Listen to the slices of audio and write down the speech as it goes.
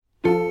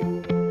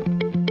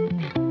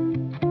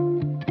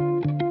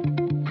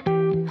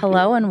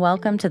Hello and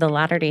welcome to the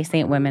Latter-day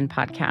Saint Women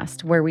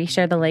podcast, where we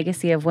share the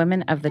legacy of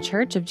women of the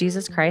Church of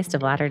Jesus Christ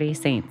of Latter-day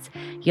Saints.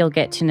 You'll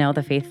get to know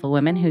the faithful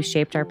women who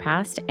shaped our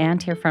past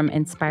and hear from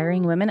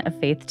inspiring women of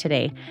faith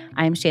today.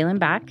 I'm Shaylin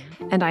Back.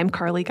 And I'm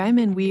Carly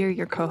Guyman. We are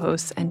your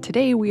co-hosts, and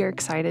today we are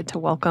excited to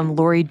welcome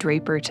Lori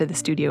Draper to the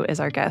studio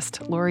as our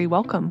guest. Lori,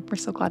 welcome. We're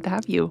so glad to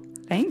have you.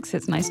 Thanks.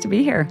 It's nice to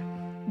be here.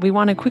 We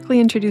want to quickly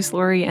introduce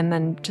Lori and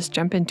then just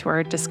jump into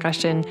our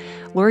discussion.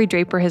 Lori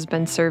Draper has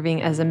been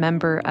serving as a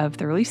member of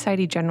the Relief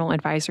Society General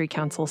Advisory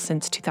Council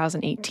since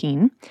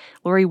 2018.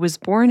 Lori was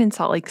born in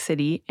Salt Lake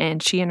City,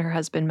 and she and her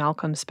husband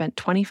Malcolm spent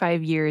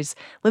 25 years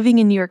living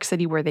in New York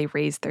City, where they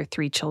raised their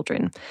 3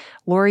 children.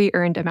 Lori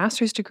earned a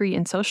master's degree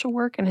in social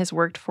work and has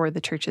worked for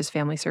the church's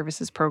Family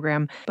Services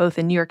program, both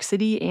in New York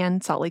City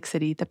and Salt Lake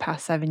City the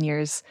past 7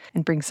 years,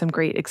 and brings some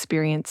great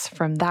experience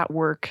from that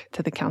work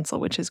to the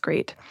council, which is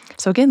great.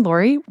 So again,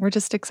 Lori, we're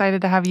just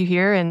excited to have you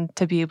here and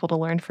to be able to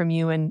learn from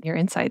you and your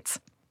insights.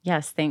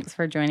 Yes, thanks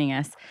for joining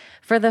us.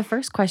 For the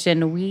first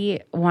question, we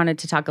wanted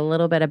to talk a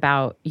little bit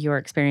about your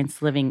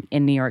experience living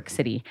in New York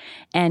City.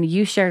 And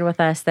you shared with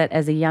us that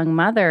as a young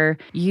mother,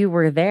 you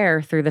were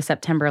there through the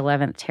September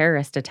 11th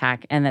terrorist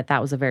attack, and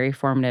that was a very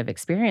formative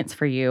experience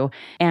for you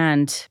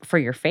and for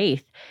your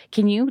faith.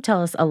 Can you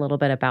tell us a little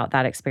bit about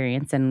that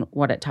experience and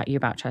what it taught you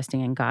about trusting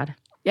in God?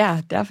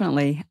 Yeah,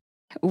 definitely.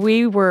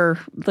 We were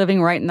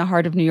living right in the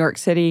heart of New York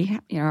City.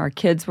 You know, our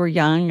kids were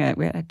young.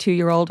 We had a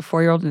 2-year-old, a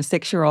 4-year-old, and a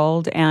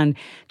 6-year-old, and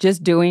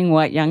just doing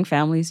what young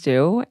families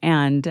do.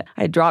 And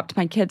I dropped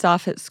my kids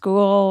off at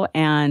school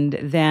and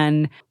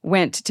then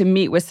went to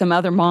meet with some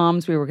other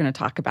moms. We were going to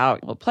talk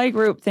about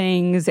playgroup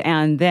things.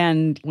 And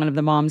then one of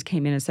the moms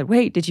came in and said,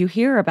 "Wait, did you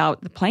hear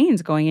about the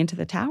planes going into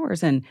the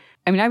towers?" And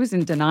I mean, I was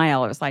in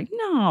denial. I was like,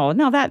 no,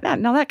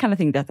 that kind of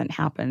thing doesn't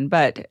happen.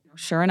 But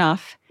sure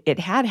enough, it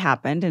had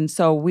happened. And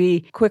so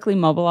we quickly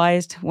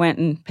mobilized, went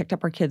and picked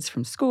up our kids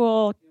from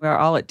school. We were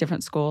all at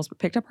different schools, but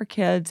picked up our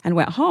kids and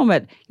went home.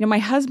 But, my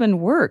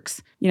husband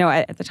works,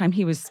 at the time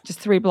he was just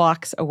 3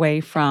 blocks away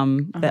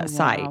from the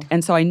site.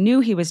 And so I knew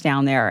he was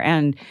down there.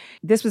 And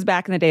this was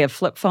back in the day of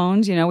flip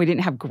phones. We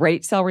didn't have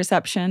great cell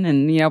reception.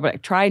 And, but I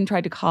tried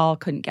to call,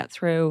 couldn't get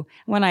through.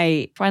 When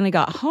I finally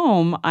got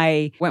home,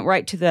 I went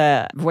right to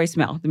the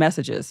voicemail, the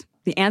messages.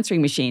 The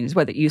answering machine is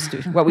what we used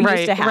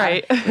to have.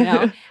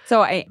 Right.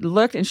 So I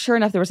looked, and sure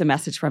enough, there was a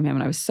message from him,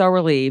 and I was so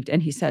relieved.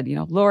 And he said,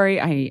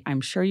 "Lori,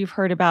 I'm sure you've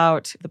heard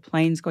about the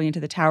planes going into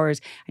the towers.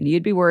 I knew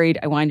you'd be worried.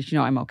 I wanted you to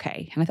know I'm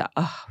okay." And I thought,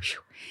 oh, phew.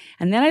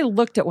 And then I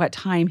looked at what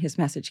time his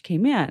message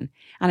came in,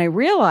 and I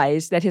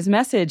realized that his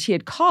message, he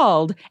had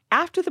called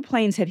after the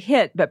planes had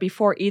hit, but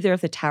before either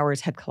of the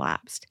towers had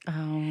collapsed.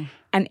 Oh.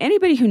 And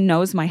anybody who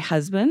knows my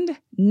husband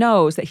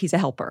knows that he's a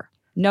helper.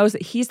 Knows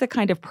that he's the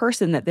kind of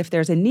person that if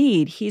there's a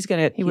need, he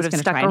would have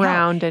stuck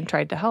around and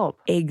tried to help.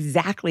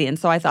 Exactly. And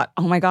so I thought,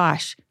 oh my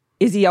gosh,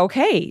 is he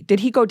okay? Did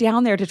he go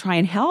down there to try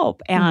and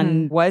help?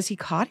 And was he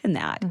caught in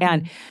that?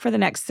 And for the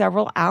next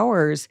several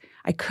hours,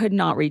 I could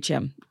not reach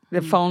him.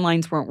 The phone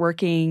lines weren't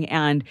working,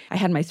 and I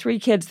had my 3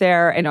 kids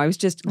there, and I was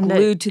just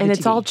glued to the TV. And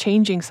it's all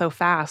changing so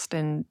fast.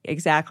 And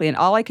exactly. And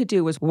all I could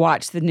do was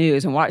watch the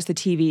news and watch the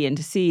TV and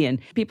to see. And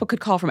people could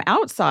call from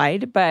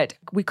outside, but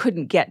we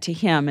couldn't get to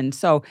him. And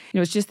so it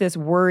was just this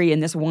worry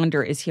and this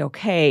wonder, is he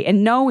okay?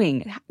 And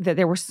knowing that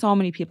there were so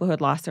many people who had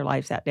lost their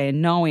lives that day,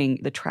 and knowing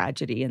the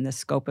tragedy and the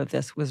scope of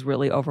this was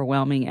really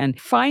overwhelming. And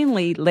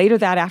finally, later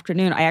that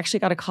afternoon, I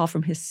actually got a call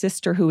from his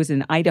sister who was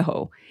in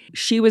Idaho.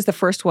 She was the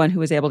first one who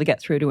was able to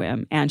get through to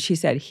him. And she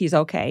said, he's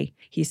okay.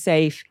 He's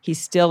safe. He's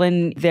still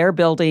in their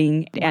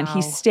building, and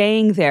he's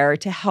staying there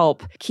to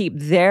help keep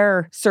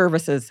their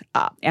services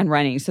up and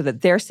running so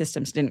that their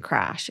systems didn't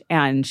crash.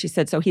 And she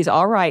said, so he's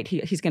all right.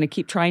 He's going to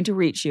keep trying to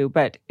reach you,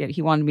 but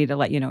he wanted me to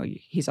let you know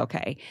he's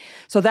okay.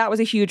 So that was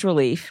a huge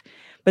relief.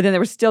 But then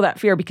there was still that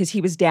fear because he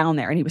was down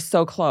there and he was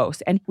so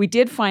close. And we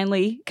did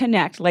finally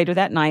connect later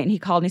that night. And he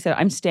called and he said,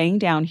 "I'm staying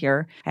down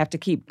here. I have to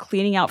keep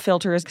cleaning out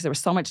filters because there was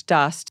so much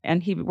dust."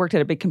 And he worked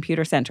at a big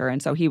computer center.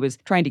 And so he was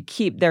trying to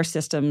keep their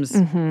systems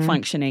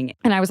functioning.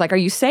 And I was like, "Are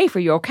you safe? Are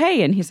you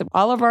okay?" And he said,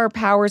 "All of our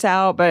power's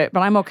out, but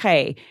I'm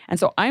okay." And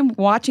so I'm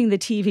watching the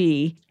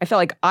TV. I felt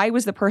like I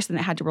was the person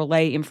that had to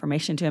relay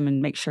information to him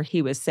and make sure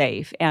he was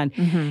safe. And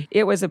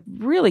it was a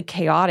really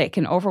chaotic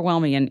and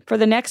overwhelming. And for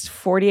the next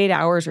 48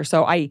 hours or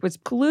so, I was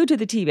glued to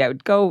the TV. I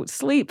would go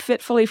sleep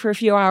fitfully for a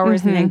few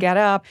hours and then get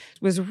up.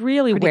 It was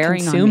really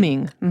wearing on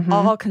me.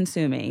 All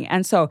consuming.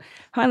 And so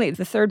finally,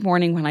 the 3rd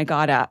morning when I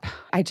got up,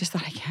 I just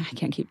thought, I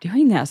can't keep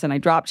doing this. And I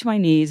dropped to my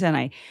knees and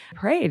I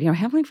prayed,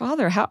 Heavenly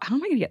Father, how am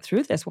I going to get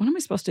through this? What am I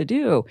supposed to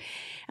do?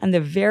 And the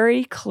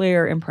very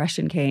clear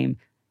impression came,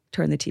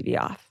 turn the TV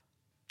off.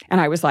 And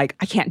I was like,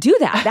 I can't do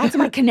that. That's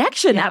my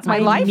connection. That's my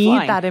lifeline.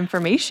 I need that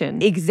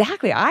information.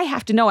 Exactly. I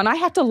have to know. And I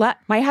have to let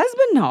my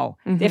husband know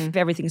if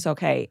everything's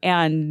okay.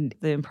 And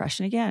the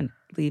impression again,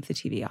 leave the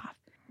TV off.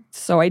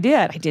 So I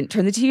did. I didn't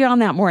turn the TV on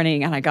that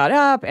morning, and I got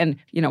up, and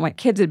my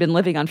kids had been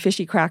living on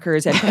fishy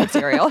crackers and cold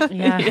cereal.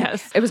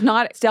 Yes. It was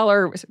not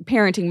stellar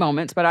parenting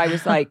moments, but I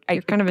was like,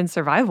 You're kind of in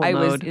survival I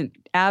mode. was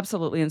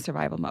absolutely in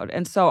survival mode.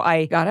 And so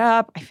I got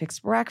up, I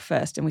fixed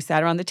breakfast, and we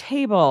sat around the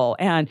table,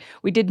 and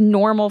we did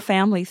normal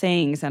family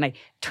things. And I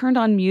turned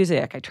on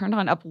music. I turned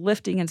on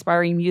uplifting,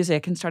 inspiring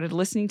music and started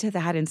listening to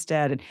that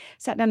instead, and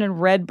sat down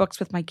and read books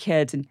with my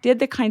kids and did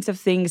the kinds of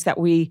things that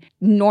we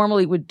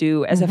normally would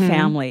do as a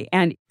family.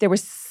 And there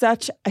was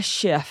such a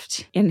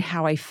shift in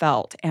how I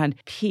felt and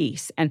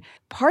peace. And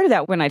part of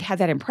that, when I'd had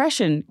that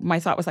impression, my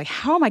thought was like,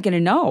 how am I going to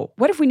know?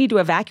 What if we need to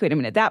evacuate? I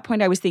mean, at that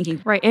point, I was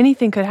thinking, right,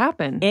 anything could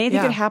happen.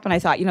 Anything could happen. I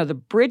thought, the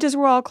bridges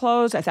were all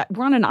closed. I thought,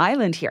 we're on an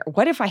island here.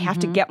 What if I have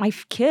to get my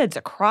kids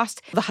across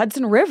the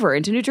Hudson River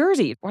into New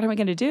Jersey? What am I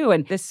going to do?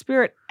 And the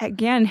Spirit,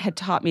 again, had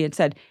taught me and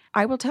said,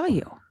 I will tell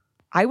you.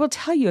 I will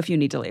tell you if you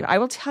need to leave. I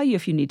will tell you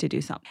if you need to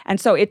do something. And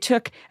so it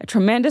took a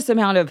tremendous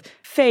amount of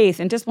faith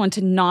and discipline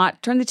to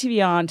not turn the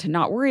TV on, to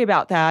not worry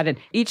about that. And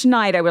each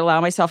night I would allow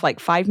myself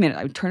like 5 minutes.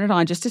 I would turn it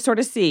on just to sort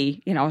of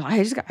see,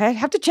 I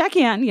have to check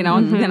in,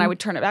 and then I would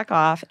turn it back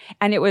off.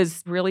 And it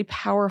was really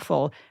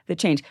powerful, the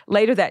change.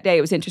 Later that day,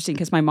 it was interesting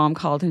because my mom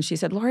called and she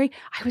said, Lori,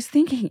 I was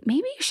thinking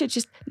maybe you should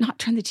just not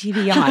turn the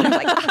TV on. I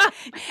was like, ah.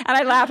 And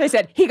I laughed. I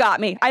said, he got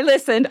me. I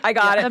listened. I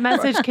got it. The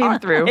message came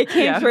through. It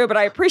came through, but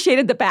I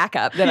appreciated the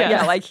backup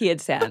that like he had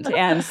sent.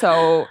 And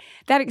so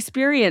that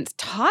experience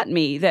taught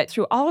me that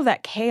through all of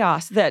that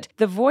chaos, that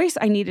the voice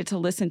I needed to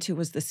listen to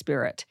was the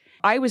Spirit.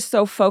 I was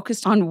so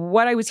focused on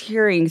what I was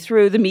hearing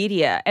through the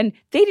media, and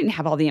they didn't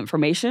have all the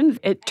information.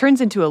 It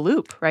turns into a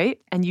loop, right?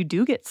 And you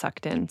do get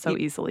sucked in so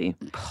easily.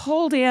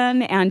 Pulled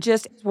in and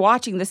just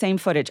watching the same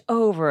footage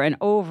over and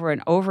over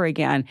and over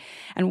again.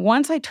 And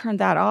once I turned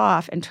that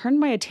off and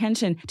turned my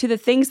attention to the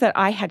things that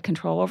I had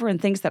control over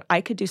and things that I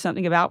could do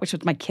something about, which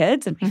was my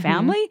kids and my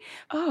family,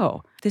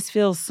 this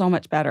feels so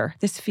much better.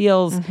 This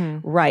feels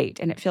right,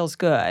 and it feels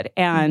good.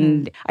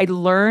 And I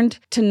learned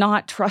to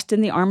not trust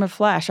in the arm of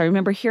flesh. I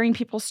remember hearing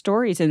people's stories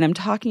and them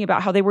talking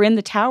about how they were in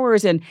the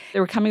towers and they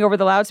were coming over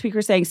the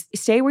loudspeaker saying,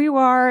 stay where you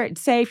are,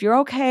 it's safe, you're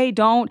okay, you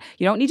don't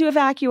need to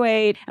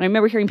evacuate. And I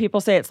remember hearing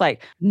people say, it's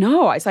like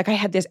I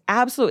had this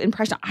absolute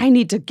impression, I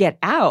need to get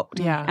out.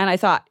 Yeah. And I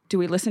thought, do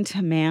we listen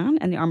to man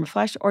and the arm of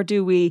flesh, or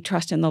do we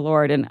trust in the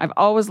Lord? And I've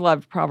always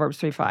loved Proverbs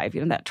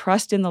 3:5, that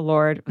trust in the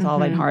Lord with all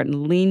thine heart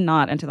and lean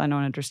not unto thine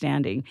own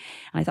understanding.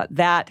 And I thought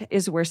that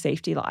is where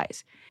safety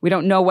lies. We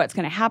don't know what's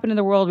going to happen in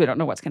the world. We don't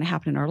know what's going to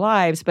happen in our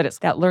lives, but it's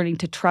that learning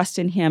to trust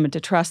in him and to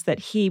trust that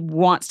he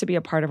wants to be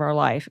a part of our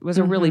life. It was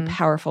a really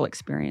powerful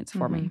experience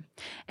for me.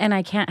 And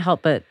I can't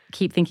help but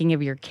keep thinking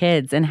of your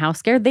kids and how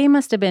scared they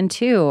must have been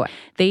too.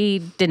 They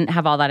didn't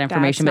have all that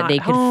information, but they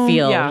could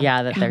feel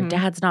that their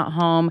dad's not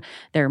home.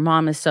 Their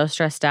mom is so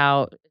stressed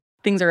out.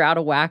 Things are out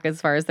of whack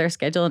as far as their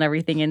schedule and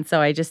everything. And so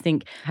I just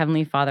think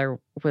Heavenly Father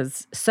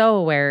was so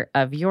aware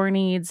of your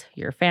needs,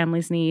 your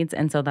family's needs.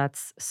 And so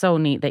that's so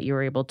neat that you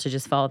were able to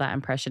just follow that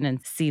impression and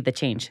see the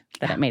change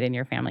that it made in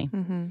your family.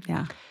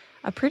 Yeah.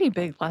 A pretty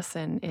big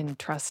lesson in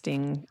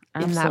trusting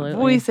Absolutely. in that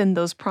voice and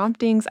those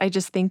promptings. I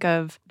just think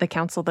of the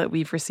counsel that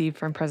we've received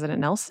from President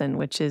Nelson,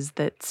 which is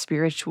that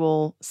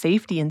spiritual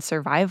safety and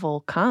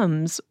survival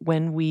comes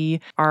when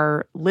we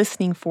are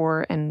listening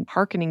for and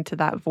hearkening to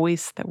that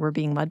voice that we're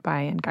being led by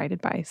and guided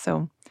by.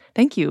 So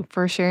thank you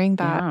for sharing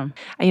that.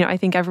 Yeah. I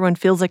think everyone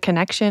feels a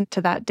connection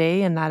to that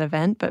day and that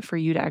event, but for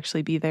you to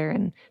actually be there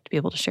and to be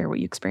able to share what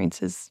you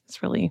experience is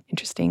really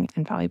interesting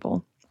and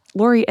valuable.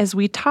 Lori, as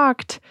we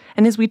talk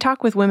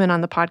with women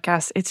on the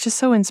podcast, it's just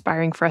so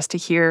inspiring for us to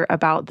hear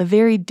about the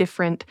very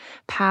different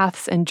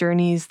paths and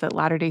journeys that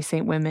Latter-day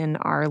Saint women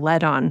are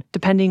led on,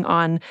 depending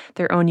on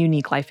their own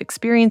unique life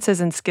experiences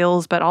and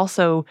skills, but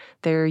also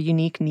their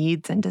unique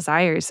needs and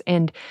desires.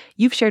 And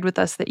you've shared with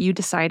us that you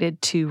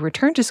decided to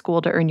return to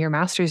school to earn your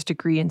master's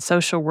degree in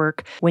social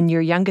work when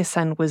your youngest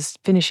son was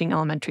finishing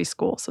elementary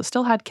school, so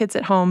still had kids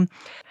at home.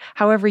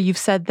 However, you've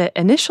said that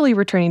initially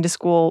returning to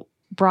school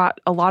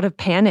brought a lot of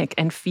panic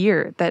and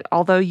fear, that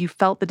although you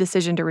felt the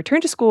decision to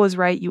return to school was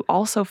right, you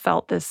also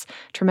felt this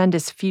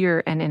tremendous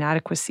fear and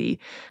inadequacy.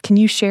 Can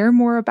you share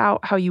more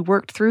about how you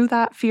worked through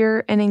that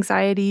fear and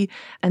anxiety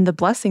and the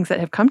blessings that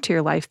have come to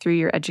your life through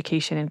your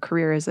education and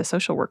career as a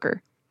social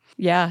worker?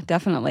 Yeah,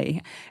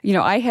 definitely.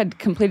 I had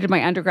completed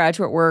my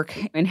undergraduate work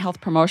in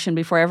health promotion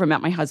before I ever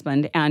met my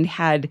husband and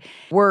had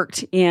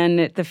worked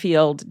in the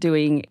field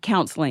doing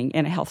counseling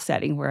in a health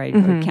setting where I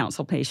would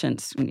counsel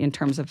patients in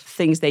terms of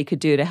things they could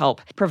do to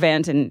help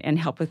prevent and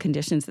help with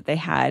conditions that they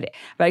had.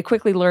 But I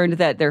quickly learned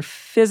that their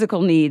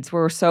physical needs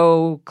were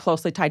so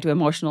closely tied to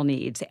emotional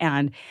needs.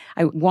 And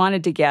I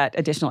wanted to get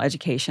additional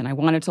education. I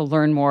wanted to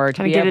learn more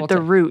to be able to get at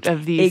the root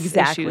of these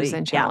issues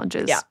and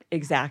challenges. Yeah,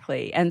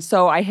 exactly. And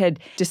so I had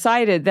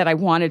decided that I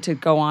wanted to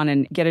go on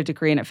and get a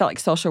degree, and it felt like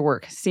social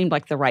work seemed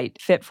like the right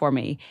fit for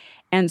me.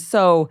 And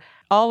so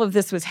all of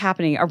this was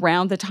happening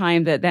around the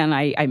time that then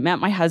I met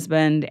my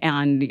husband,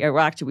 and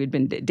actually we'd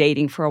been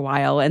dating for a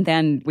while, and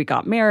then we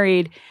got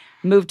married,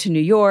 moved to New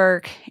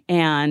York,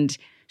 and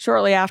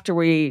shortly after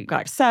we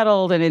got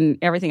settled and in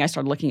everything, I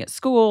started looking at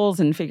schools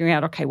and figuring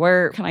out, okay,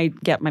 where can I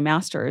get my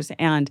master's?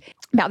 And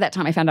about that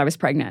time, I found I was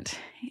pregnant.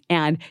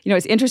 And,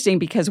 it's interesting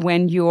because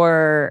when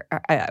you're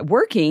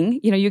working,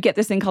 you get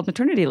this thing called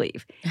maternity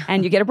leave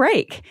and you get a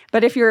break.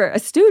 But if you're a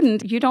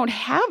student, you don't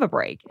have a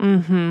break.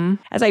 Mm-hmm.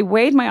 As I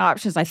weighed my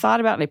options, I thought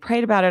about it and I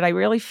prayed about it. I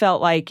really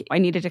felt like I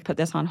needed to put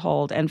this on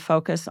hold and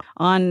focus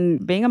on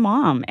being a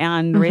mom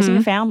and raising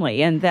a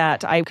family, and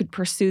that I could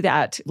pursue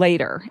that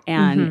later.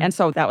 And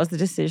so that was the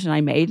decision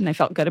I made, and I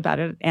felt good about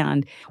it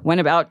and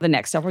went about the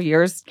next several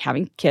years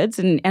having kids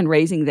and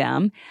raising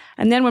them.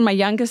 And then when our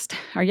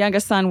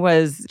youngest son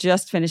was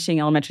just finishing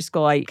elementary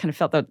school, I kind of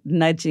felt the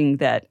nudging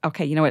that,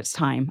 okay, it's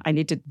time. I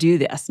need to do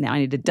this now. I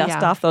need to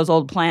dust off those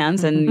old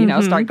plans and,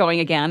 start going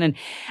again. And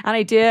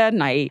I did,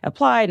 and I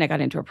applied, and I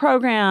got into a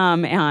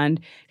program, and,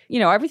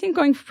 everything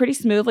going pretty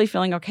smoothly,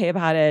 feeling okay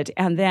about it.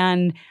 And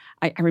then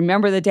I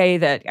remember the day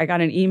that I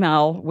got an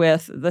email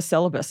with the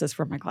syllabuses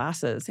for my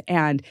classes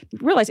and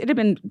realized it had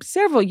been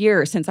several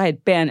years since I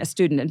had been a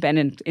student and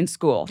been in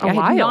school. A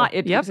while.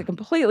 It was a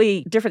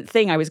completely different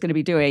thing I was going to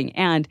be doing.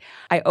 And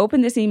I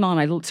opened this email and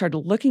I started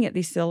looking at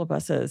these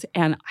syllabuses,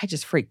 and I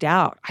just freaked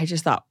out. I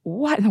just thought,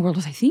 what in the world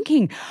was I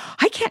thinking?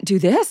 I can't do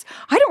this.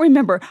 I don't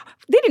remember.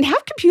 They didn't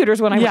have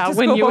computers when I went to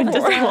school. When you went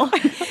to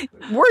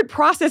school. Word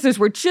processors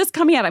were just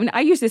coming out. I mean,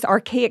 I used this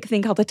archaic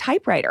thing called a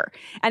typewriter,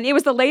 and it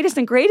was the latest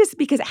and greatest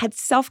because it had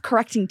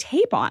self-correcting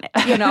tape on it,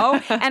 And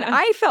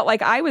I felt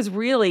like I was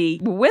really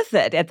with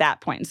it at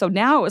that point. So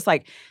now it was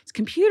like it's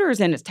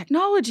computers and it's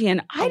technology,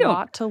 and a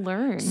lot to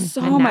learn.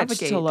 So much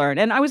to learn.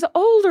 And I was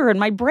older, and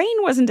my brain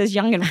wasn't as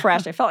young and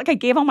fresh. I felt like I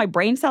gave all my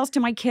brain cells to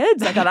my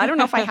kids. I thought, I don't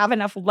know if I have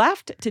enough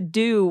left to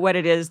do what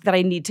it is that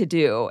I need to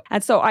do.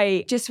 And so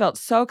I just felt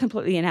so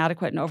completely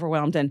inadequate and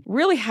overwhelmed and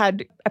really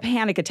had a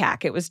panic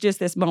attack. It was just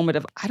this moment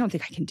of, I don't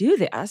think I can do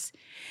this.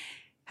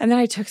 And then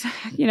I took,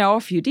 a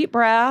few deep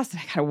breaths, and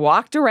I kind of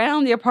walked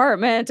around the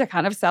apartment to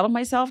kind of settle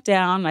myself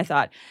down. And I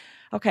thought,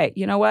 okay,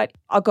 you know what?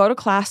 I'll go to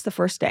class the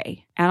first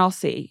day and I'll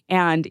see.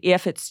 And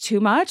if it's too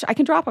much, I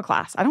can drop a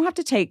class. I don't have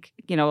to take,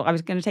 I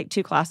was going to take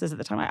 2 classes at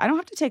the time. I don't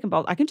have to take them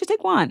both. I can just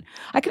take one.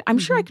 I'm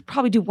sure I could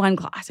probably do 1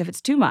 class if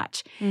it's too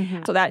much.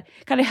 So that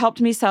kind of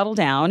helped me settle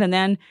down. And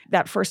then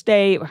that first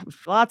day,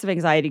 lots of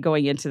anxiety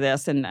going into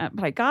this.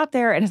 But I got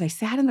there, and as I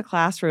sat in the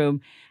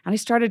classroom and I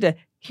started to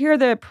hear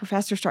the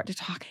professor start to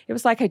talk, it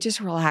was like I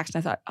just relaxed.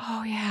 And I thought,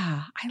 oh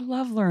yeah, I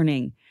love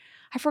learning.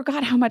 I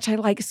forgot how much I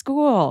like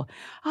school.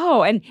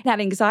 Oh, and that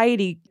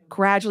anxiety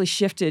gradually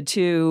shifted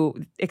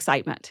to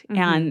excitement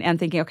and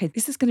thinking, okay,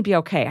 this is going to be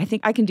okay. I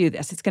think I can do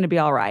this. It's going to be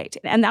all right.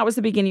 And that was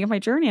the beginning of my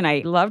journey. And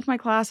I loved my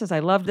classes. I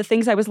loved the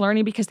things I was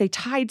learning because they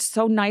tied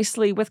so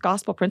nicely with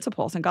gospel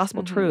principles and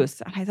gospel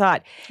truths. And I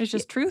thought, it was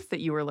just truth that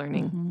you were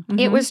learning.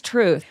 It was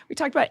truth. We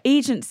talked about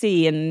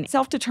agency and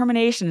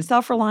self-determination and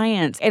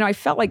self-reliance. And I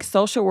felt like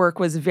social work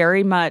was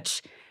very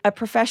much a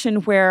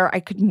profession where I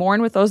could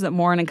mourn with those that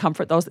mourn and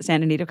comfort those that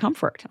stand in need of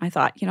comfort. I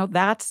thought,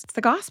 that's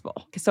the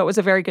gospel. So it was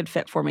a very good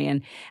fit for me.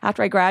 And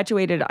after I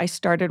graduated, I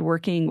started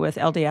working with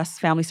LDS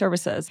Family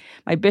Services.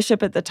 My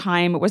bishop at the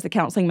time was the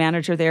counseling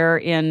manager there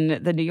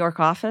in the New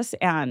York office.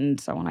 And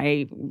so when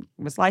I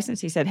was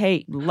licensed, he said,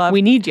 hey,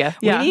 we need you.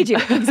 We need you.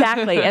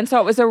 Exactly. And so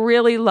it was a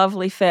really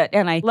lovely fit.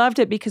 And I loved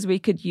it because we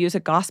could use a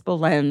gospel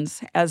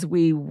lens as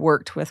we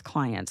worked with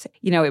clients.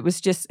 It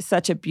was just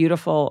such a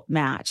beautiful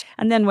match.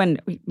 And then when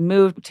we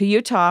moved to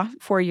Utah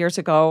 4 years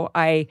ago,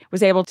 I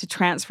was able to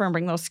transfer and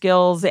bring those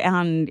skills,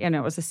 and it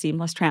was a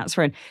seamless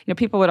transfer. And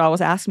people would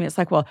always ask me, it's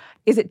like, well,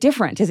 is it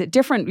different? Is it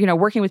different,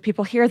 working with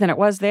people here than it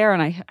was there?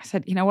 And I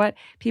said, you know what?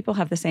 People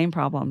have the same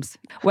problems,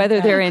 whether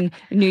they're in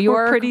New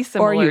York pretty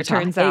similar, or Utah.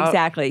 Turns out.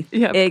 Exactly.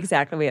 Yep.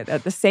 Exactly.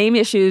 The same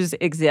issues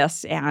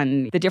exist,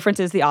 and the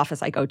difference is the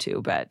office I go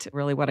to, but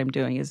really what I'm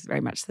doing is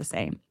very much the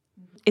same.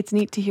 It's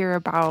neat to hear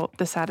about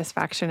the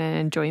satisfaction and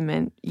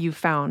enjoyment you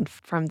found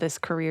from this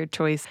career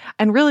choice,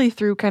 and really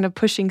through kind of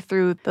pushing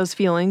through those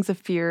feelings of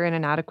fear and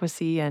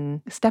inadequacy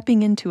and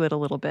stepping into it a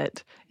little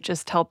bit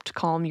just helped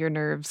calm your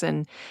nerves.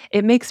 And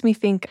it makes me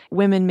think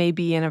women may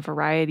be in a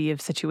variety of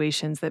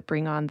situations that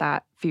bring on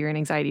that fear and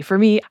anxiety. For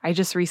me, I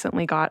just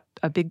recently got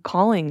a big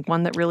calling,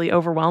 one that really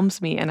overwhelms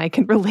me, and I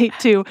can relate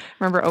to.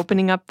 Remember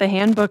opening up the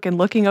handbook and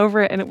looking over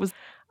it, and it was,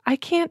 I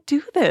can't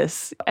do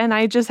this. And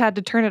I just had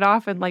to turn it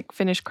off and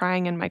finish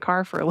crying in my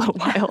car for a little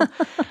while.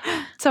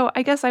 So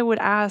I guess I would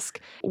ask,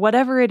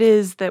 whatever it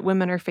is that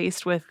women are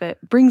faced with that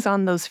brings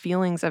on those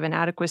feelings of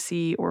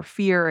inadequacy or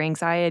fear or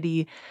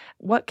anxiety,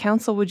 what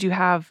counsel would you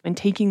have in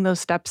taking those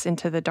steps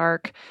into the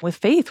dark with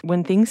faith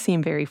when things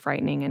seem very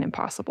frightening and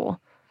impossible?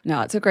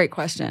 No, it's a great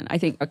question. I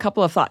think a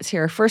couple of thoughts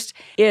here. First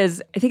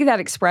is, I think of that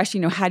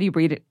expression, how do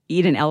you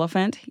eat an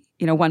elephant?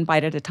 One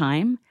bite at a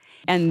time.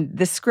 And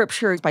the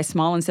scripture by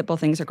small and simple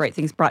things are great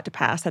things brought to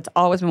pass. That's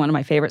always been one of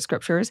my favorite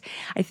scriptures.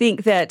 I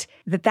think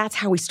that's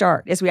how we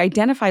start, is we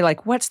identify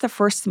like, what's the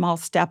first small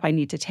step I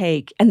need to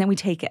take? And then we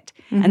take it.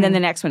 And then the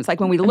next one, it's like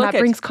when we look at— that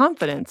brings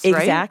confidence, right?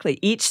 Exactly.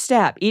 Each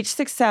step, each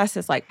success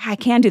is like, I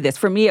can do this.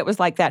 For me, it was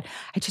like that.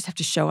 I just have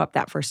to show up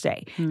that first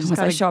day. Just once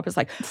I show up, it's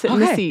like, sit in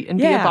the seat and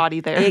be a body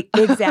there.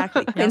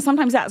 Exactly. And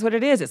sometimes that's what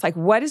it is. It's like,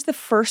 what is the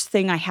first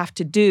thing I have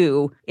to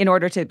do in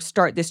order to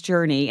start this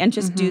journey, and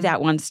just do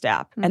that one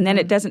step. And then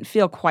it doesn't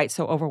feel quite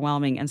so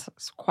overwhelming and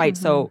quite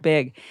so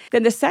big.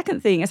 Then the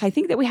second thing is, I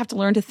think that we have to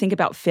learn to think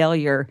about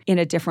failure in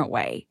a different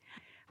way.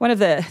 One of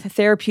the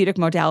therapeutic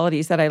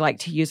modalities that I like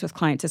to use with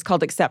clients is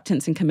called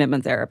acceptance and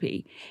commitment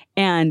therapy.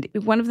 And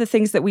one of the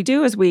things that we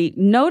do is we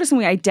notice and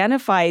we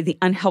identify the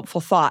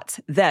unhelpful thoughts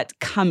that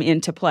come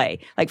into play.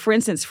 Like, for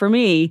instance, for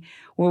me,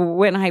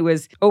 when I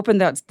was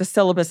opened the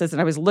syllabuses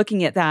and I was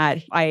looking at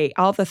that,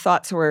 all the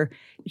thoughts were,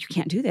 you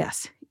can't do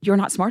this. You're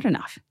not smart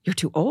enough. You're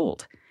too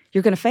old.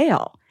 You're going to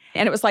fail.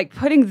 And it was like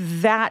putting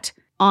that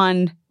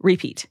on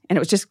repeat. And it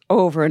was just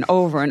over and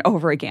over and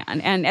over again.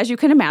 And as you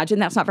can imagine,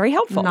 that's not very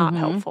helpful. Not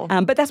helpful.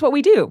 But that's what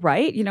we do,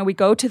 right? We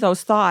go to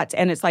those thoughts,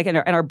 and it's like, and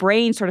our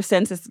brain sort of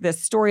sends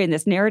this story and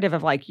this narrative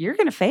of like, you're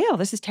going to fail.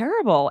 This is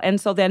terrible. And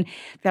so then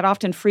that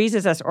often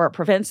freezes us, or it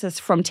prevents us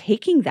from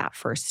taking that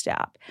first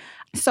step.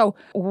 So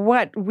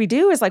what we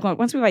do is like,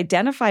 once we've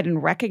identified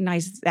and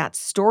recognized that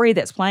story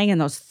that's playing in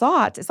those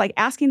thoughts, it's like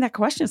asking that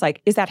question, is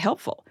like, is that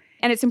helpful?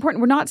 And it's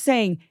important. We're not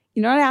saying,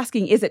 you're not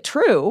asking, is it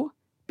true?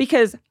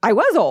 Because I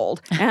was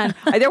old and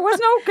there was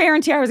no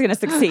guarantee I was going to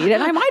succeed,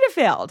 and I might have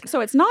failed.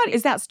 So it's not,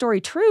 is that story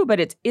true? But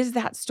it's, is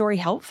that story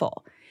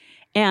helpful?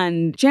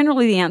 And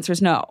generally the answer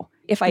is no.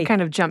 If I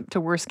kind of jump to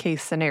worst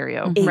case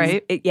scenario,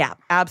 right? Yeah,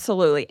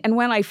 absolutely. And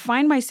when I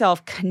find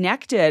myself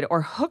connected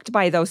or hooked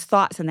by those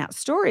thoughts and that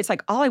story, it's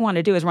like all I want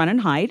to do is run and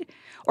hide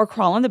or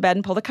crawl in the bed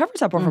and pull the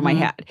covers up over my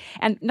head.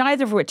 And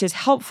neither of which is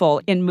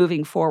helpful in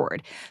moving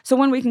forward. So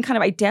when we can kind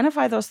of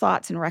identify those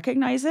thoughts and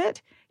recognize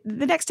it,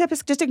 the next step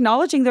is just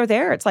acknowledging they're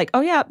there. It's like,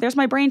 oh yeah, there's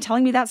my brain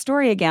telling me that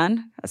story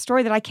again, a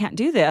story that I can't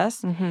do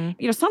this.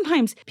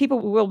 Sometimes people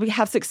will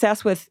have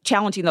success with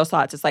challenging those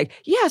thoughts. It's like,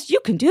 yes, you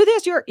can do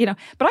this.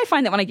 But I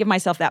find that when I give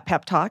myself that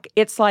pep talk,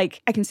 it's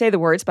like, I can say the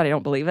words, but I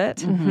don't believe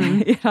it.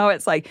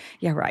 It's like,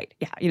 yeah, right.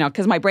 Yeah.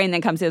 Because my brain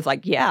then comes in, it's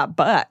like, yeah,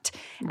 but.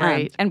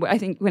 Right. And I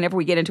think whenever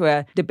we get into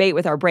a debate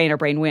with our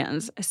brain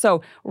wins.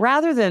 So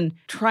rather than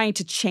trying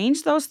to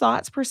change those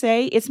thoughts per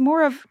se, it's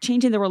more of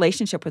changing the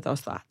relationship with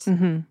those thoughts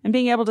and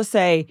being able to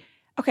say,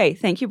 okay,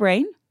 thank you,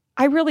 brain.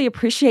 I really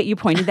appreciate you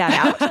pointing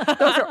that out.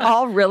 Those are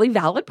all really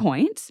valid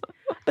points,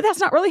 but that's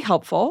not really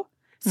helpful.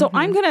 So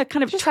I'm going to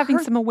kind of just having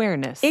some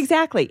awareness.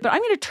 Exactly. But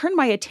I'm going to turn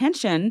my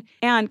attention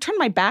and turn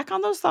my back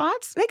on those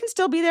thoughts. They can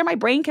still be there. My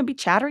brain can be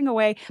chattering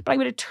away, but I'm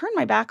going to turn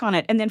my back on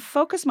it and then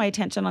focus my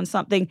attention on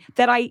something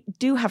that I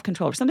do have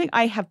control over, something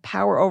I have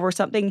power over,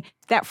 something,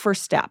 that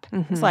first step.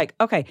 It's like,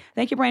 okay,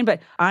 thank you, brain,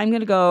 but I'm going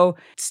to go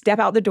step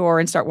out the door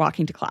and start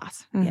walking to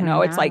class.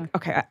 It's like,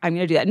 okay, I'm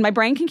going to do that. And my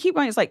brain can keep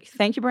going. It's like,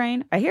 thank you,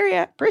 brain. I hear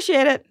you.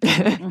 Appreciate it.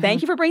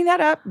 Thank you for bringing that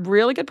up.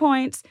 Really good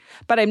points.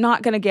 But I'm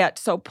not going to get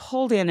so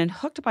pulled in and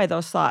hooked by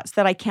those thoughts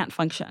that I can't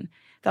function,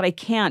 that I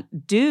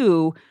can't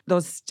do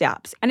those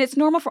steps. And it's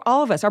normal for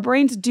all of us. Our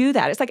brains do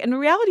that. It's like, and the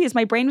reality is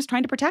my brain was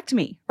trying to protect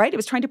me, right? It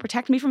was trying to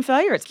protect me from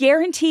failure. It's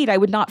guaranteed I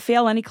would not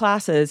fail any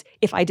classes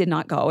if I did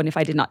not go and if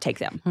I did not take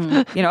them.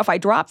 If I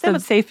drop them.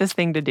 It's the safest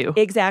thing to do.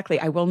 Exactly.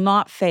 I will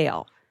not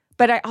fail,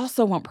 but I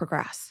also won't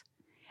progress.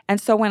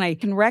 And so when I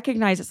can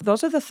recognize it,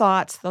 those are the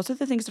thoughts, those are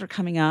the things that are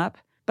coming up.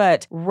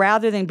 But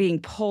rather than being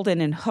pulled in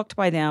and hooked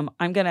by them,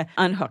 I'm going to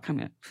unhook. I'm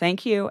going to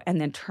thank you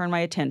and then turn my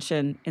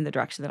attention in the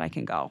direction that I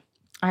can go.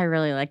 I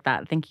really like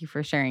that. Thank you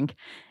for sharing.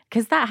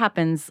 Because that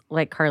happens,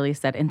 like Carly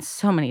said, in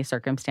so many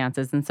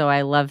circumstances. And so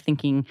I love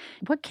thinking,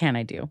 what can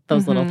I do?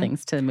 Those little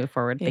things to move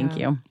forward. Yeah. Thank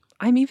you.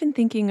 I'm even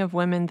thinking of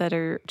women that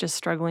are just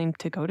struggling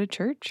to go to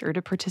church or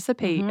to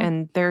participate.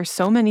 And there are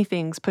so many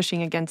things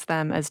pushing against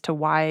them as to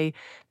why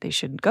they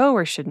shouldn't go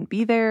or shouldn't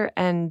be there.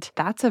 And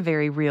that's a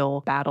very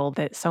real battle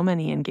that so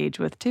many engage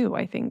with too,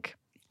 I think.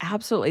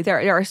 Absolutely.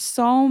 There are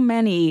so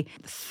many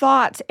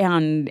thoughts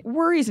and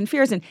worries and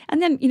fears. And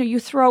then, you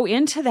throw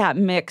into that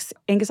mix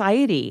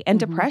anxiety and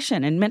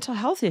depression and mental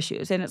health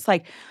issues. And it's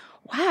like,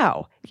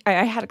 wow.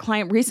 I had a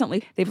client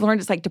recently, they've learned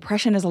it's like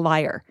depression is a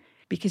liar.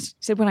 Because she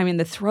said, when I'm in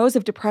the throes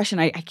of depression,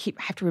 I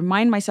have to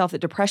remind myself that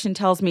depression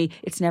tells me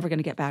it's never going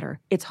to get better.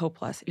 It's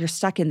hopeless. You're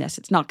stuck in this.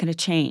 It's not going to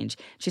change.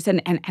 She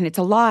said, and it's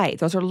a lie.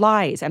 Those are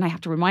lies. And I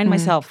have to remind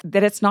myself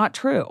that it's not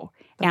true.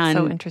 That's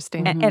so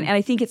interesting. And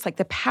I think it's like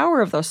the power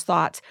of those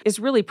thoughts is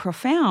really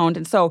profound.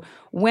 And so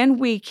when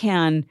we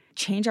can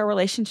change our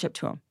relationship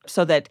to them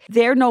so that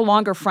they're no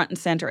longer front and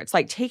center, it's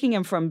like taking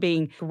them from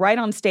being right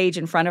on stage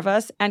in front of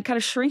us and kind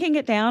of shrinking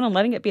it down and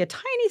letting it be a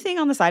tiny thing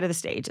on the side of the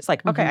stage. It's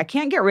like, okay, I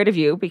can't get rid of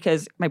you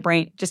because my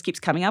brain just keeps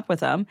coming up with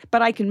them,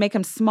 but I can make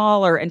them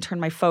smaller and turn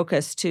my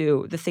focus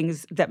to the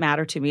things that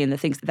matter to me and the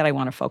things that I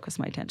want to focus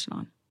my attention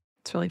on.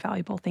 It's really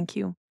valuable. Thank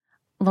you.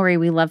 Lori,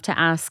 we love to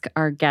ask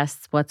our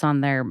guests what's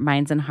on their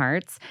minds and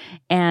hearts.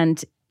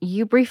 And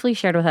You briefly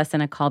shared with us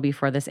in a call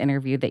before this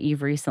interview that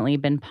you've recently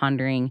been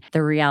pondering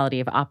the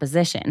reality of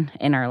opposition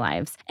in our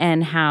lives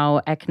and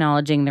how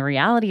acknowledging the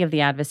reality of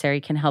the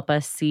adversary can help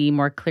us see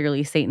more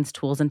clearly Satan's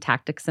tools and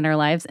tactics in our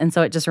lives. And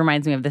so it just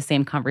reminds me of the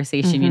same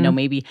conversation.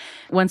 Maybe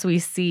once we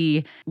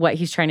see what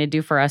he's trying to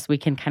do for us, we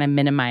can kind of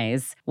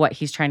minimize what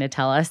he's trying to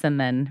tell us and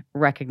then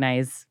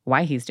recognize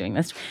why he's doing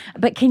this.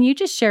 But can you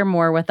just share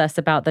more with us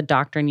about the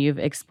doctrine you've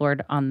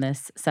explored on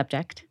this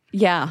subject?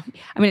 Yeah.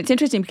 I mean, it's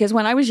interesting because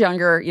when I was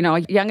younger, a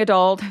young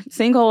adult,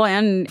 single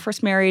and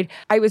first married,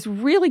 I was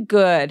really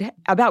good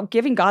about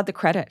giving God the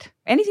credit.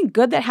 Anything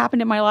good that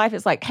happened in my life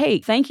is like, hey,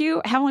 thank you,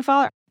 Heavenly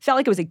Father. Felt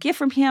like it was a gift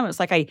from him. It was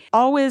like I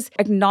always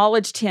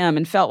acknowledged him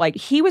and felt like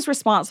he was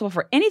responsible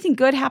for anything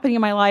good happening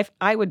in my life.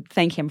 I would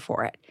thank him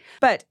for it.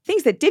 But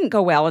things that didn't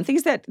go well and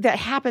things that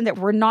happened that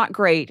were not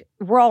great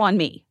were all on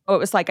me. It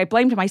was like I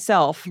blamed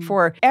myself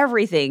for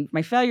everything,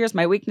 my failures,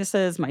 my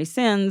weaknesses, my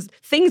sins,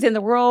 things in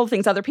the world,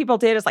 things other people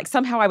did. It's like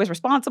somehow I was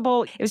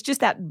responsible. It was just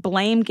that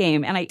blame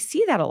game. And I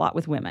see that a lot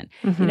with women.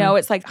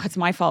 It's like, oh, it's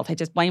my fault. I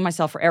just blame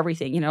myself for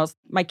everything.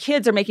 My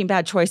kids are making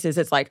bad choices.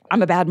 It's like,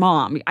 I'm a bad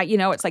mom.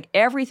 It's like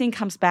everything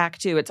comes back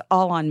to it's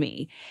all on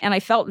me. And I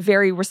felt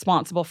very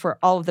responsible for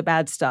all of the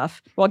bad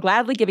stuff while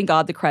gladly giving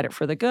God the credit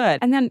for the good.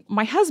 And then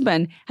my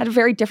husband had a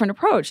very different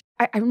approach.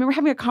 I remember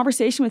having a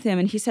conversation with him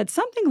and he said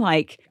something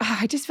like,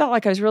 I just felt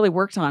like I was really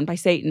worked on by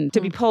Satan to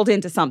be pulled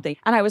into something.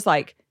 And I was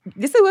like,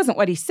 this wasn't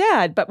what he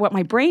said, but what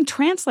my brain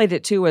translated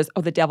it to was,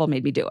 oh, the devil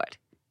made me do it.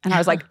 And I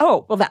was like,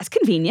 oh, well, that's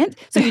convenient.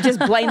 So you just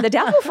blame the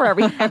devil for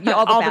everything,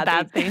 all the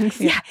bad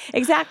things. Yeah,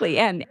 exactly.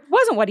 And it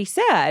wasn't what he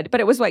said, but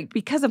it was like,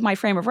 because of my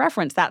frame of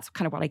reference, that's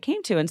kind of what I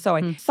came to. And so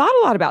I thought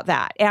a lot about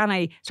that. And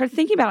I started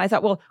thinking about it. I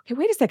thought, well, okay,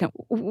 wait a second.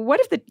 What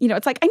if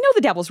it's like, I know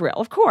the devil's real,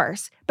 of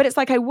course, but it's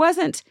like I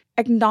wasn't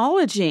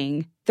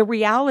acknowledging the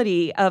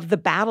reality of the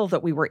battle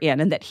that we were in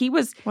and that he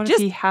was What if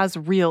he has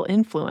real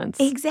influence?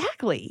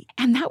 Exactly.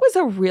 And that was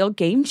a real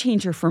game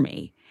changer for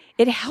me.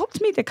 It helped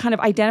me to kind of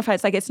identify,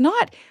 it's like, it's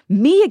not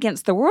me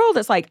against the world.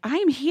 It's like,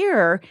 I'm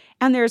here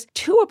and there's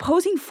two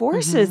opposing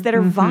forces that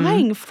are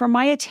vying for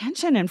my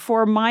attention and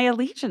for my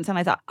allegiance. And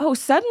I thought, oh,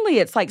 suddenly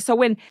it's like, so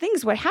when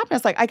things would happen,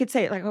 it's like, I could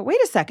say, like, oh,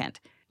 wait a second.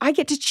 I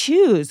get to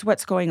choose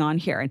what's going on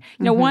here.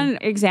 And, one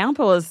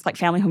example is like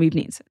family home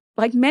evenings.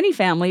 Like many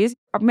families,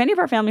 many of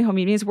our family home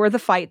evenings were the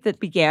fight that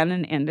began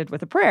and ended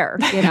with a prayer.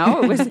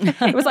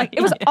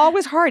 It was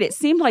always hard. It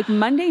seemed like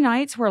Monday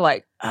nights were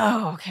like,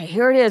 oh, okay,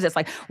 here it is. It's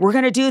like, we're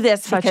going to do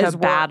this. Such a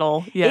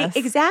battle. Yes.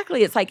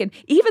 Exactly. It's like, and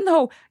even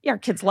though our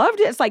kids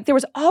loved it, it's like there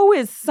was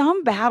always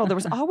some battle. There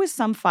was always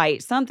some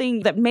fight,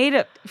 something that made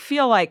it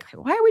feel like,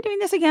 why are we doing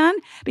this again?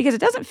 Because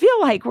it doesn't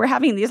feel like we're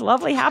having these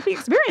lovely, happy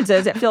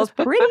experiences. It feels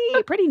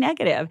pretty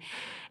negative.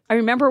 I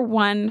remember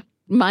one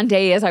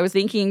Monday, as I was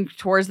thinking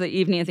towards the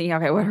evening and thinking,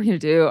 okay, what are we going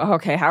to do?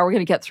 Okay, how are we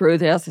going to get through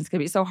this? It's going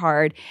to be so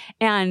hard.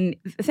 And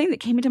the thing that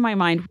came into my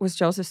mind was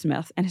Joseph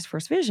Smith and his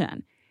first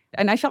vision.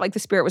 And I felt like the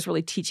Spirit was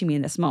really teaching me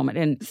in this moment.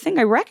 And the thing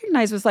I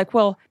recognized was like,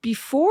 well,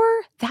 before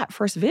that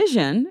first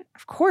vision,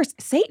 of course,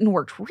 Satan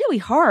worked really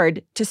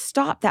hard to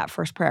stop that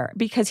first prayer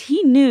because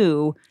he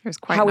knew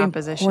how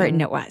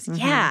important it was.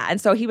 Yeah.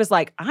 And so he was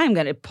like, I'm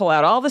going to pull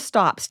out all the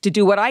stops to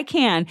do what I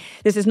can.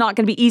 This is not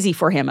going to be easy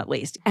for him, at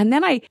least. And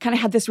then I kind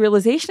of had this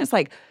realization. It's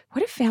like,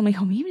 what if family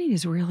home evening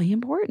is really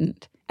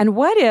important? And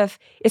what if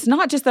it's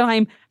not just that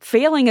I'm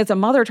failing as a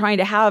mother trying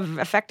to have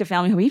effective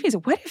family home evenings?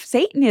 What if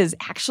Satan is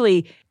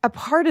actually a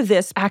part of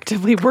this?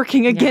 Actively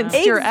working against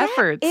your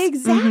efforts.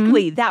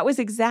 Exactly. That was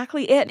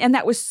exactly it. And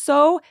that was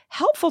so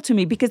helpful to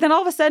me because then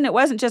all of a sudden it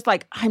wasn't just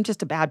like, I'm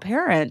just a bad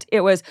parent.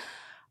 It was,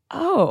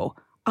 oh,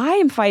 I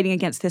am fighting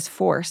against this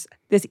force,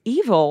 this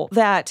evil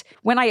that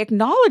when I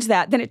acknowledge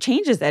that, then it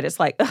changes it. It's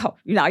like, oh,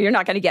 no, you're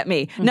not going to get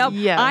me. No,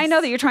 Yes. I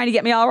know that you're trying to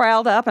get me all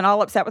riled up and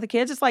all upset with the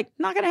kids. It's like,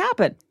 not going to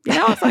happen.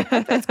 It's like,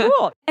 that's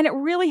cool. And it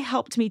really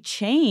helped me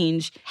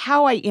change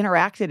how I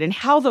interacted and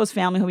how those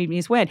family home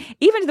evenings went,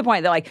 even to the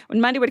point that like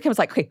when Monday would come, it's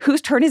like, okay,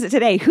 whose turn is it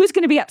today? Who's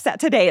going to be upset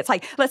today? It's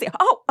like, let's see.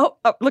 Oh,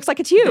 looks like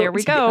it's you. There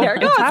we go. There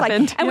it goes. It's Like,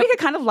 happened. and we could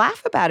kind of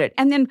laugh about it.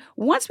 And then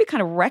once we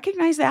kind of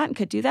recognized that and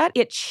could do that,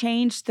 it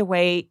changed the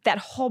way that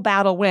whole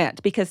battle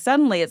went because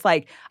suddenly it's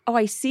like, oh,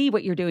 I see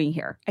what you're doing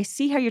here. I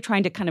see how you're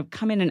trying to kind of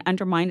come in and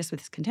undermine us with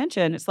this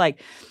contention. It's like,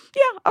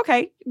 yeah,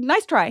 okay,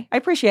 nice try. I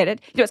appreciate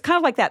it. It's kind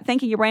of like that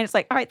thinking your brain. It's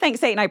like, all right,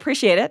 thanks, Satan. I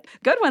appreciate it.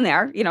 Good one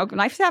there.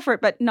 Nice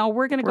effort. But no,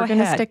 we're going to go ahead.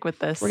 We're going to stick with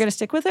this. We're going to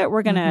stick with it.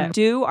 We're going to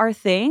do our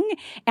thing.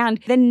 And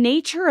the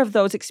nature of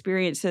those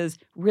experiences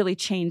really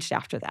changed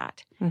after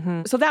that.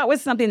 So that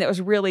was something that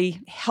was really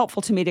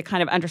helpful to me to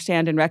kind of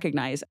understand and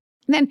recognize.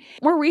 And then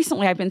more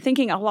recently, I've been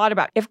thinking a lot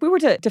about if we were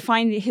to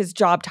define his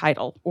job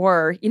title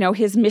or,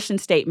 his mission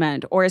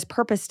statement or his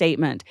purpose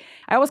statement,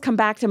 I always come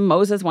back to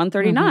Moses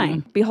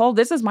 139. Behold,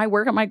 this is my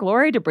work and my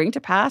glory to bring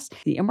to pass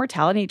the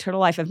immortality and eternal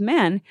life of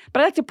men.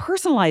 But I like to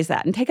personalize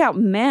that and take out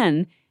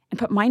men and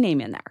put my name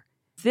in there.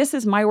 This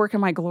is my work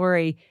and my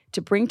glory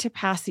to bring to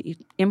pass the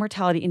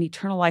immortality and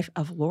eternal life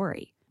of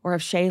Lori or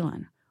of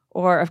Shaylin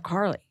or of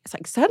Carly. It's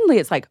like suddenly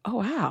it's like, oh,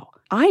 wow,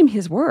 I'm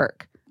his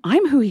work.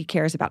 I'm who he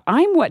cares about.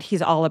 I'm what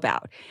he's all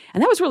about.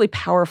 And that was really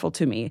powerful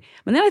to me.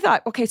 And then I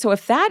thought, okay, so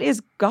if that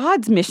is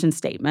God's mission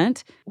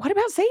statement, what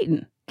about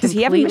Satan? Does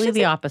he have a mission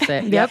Completely the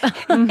opposite. Yep.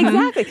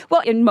 Exactly.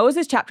 Well, in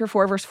Moses chapter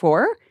 4, verse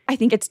 4, I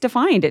think it's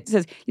defined. It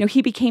says,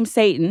 he became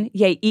Satan,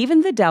 yea,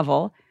 even the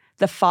devil,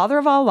 the father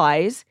of all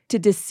lies, to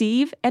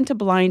deceive and to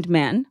blind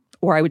men,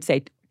 or I would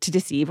say to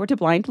deceive or to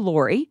blind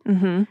Lori,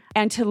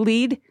 and to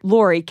lead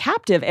Lori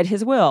captive at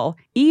his will,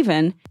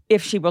 even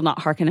if she will not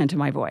hearken unto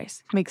my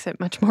voice. Makes it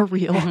much more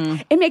real.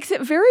 It makes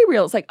it very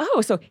real. It's like,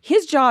 oh, so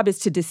his job is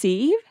to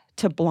deceive,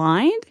 to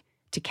blind,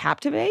 to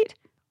captivate.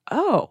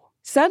 Oh,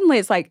 suddenly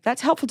it's like,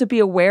 that's helpful to be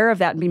aware of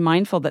that and be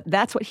mindful that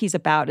that's what he's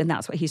about and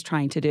that's what he's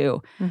trying to do.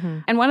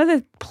 And one of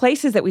the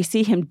places that we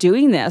see him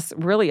doing this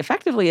really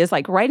effectively is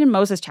like right in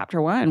Moses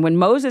chapter 1, when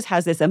Moses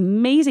has this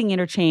amazing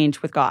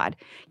interchange with God.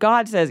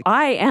 God says,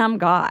 I am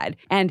God,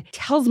 and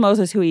tells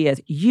Moses who he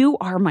is. You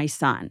are my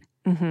son,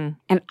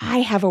 and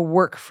I have a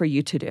work for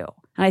you to do.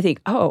 And I think,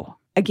 oh,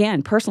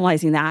 again,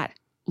 personalizing that,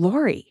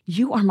 Lori,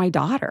 you are my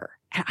daughter,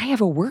 and I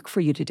have a work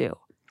for you to do.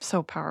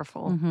 So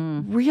powerful.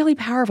 Really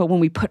powerful when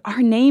we put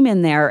our name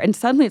in there and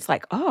suddenly it's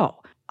like, oh,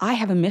 I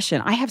have a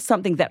mission. I have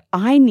something that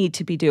I need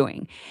to be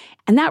doing.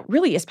 And that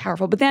really is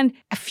powerful. But then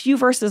a few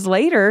verses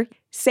later,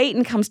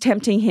 Satan comes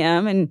tempting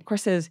him and of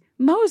course says,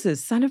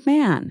 Moses, son of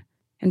man.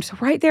 And so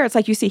right there, it's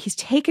like you see, he's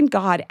taken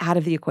God out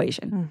of the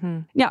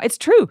equation. Now, it's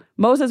true.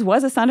 Moses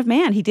was a son of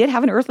man. He did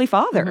have an earthly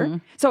father.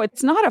 So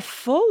it's not a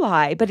full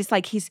lie, but it's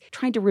like he's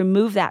trying to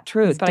remove that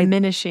truth. But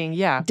diminishing,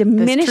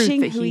 diminishing this truth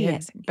that who he he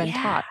has is. been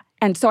taught.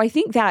 And so I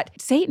think that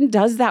Satan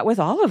does that with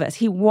all of us.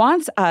 He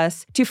wants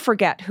us to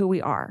forget who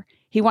we are.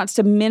 He wants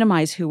to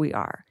minimize who we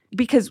are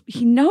because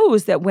he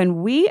knows that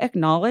when we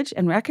acknowledge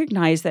and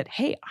recognize that,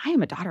 hey, I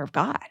am a daughter of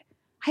God.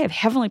 I have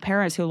heavenly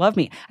parents who love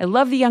me. I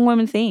love the young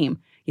women theme.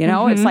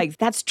 It's like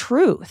that's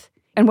truth.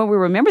 And when we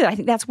remember that, I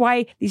think that's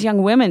why these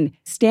young women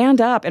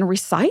stand up and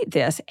recite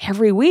this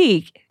every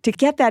week to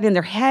get that in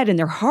their head and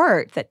their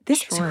heart that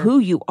this is who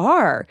you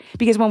are.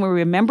 Because when we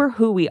remember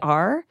who we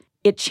are,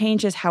 it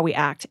changes how we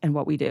act and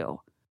what we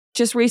do.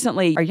 Just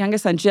recently, our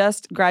youngest son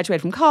just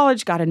graduated from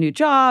college, got a new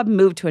job,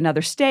 moved to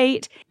another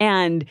state,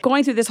 and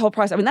going through this whole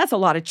process. I mean, that's a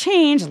lot of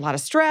change, a lot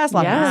of stress, a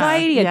lot of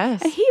anxiety.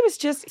 And he was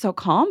just so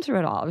calm through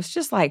it all. It was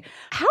just like,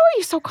 how are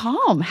you so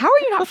calm? How are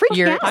you not freaking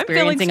You're out?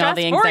 experiencing all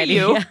the anxiety.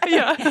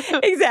 Yeah,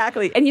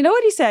 exactly. And you know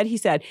what he said? He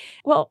said,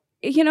 well,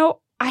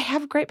 I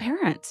have great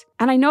parents,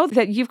 and I know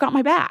that you've got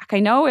my back. I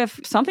know if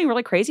something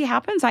really crazy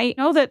happens, I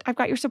know that I've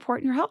got your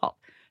support and your help.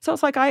 So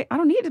it's like, I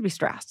don't need to be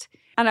stressed.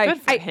 And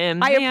Good for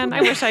him.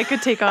 I wish I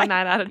could take on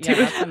that attitude.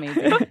 Yeah, that's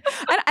amazing. and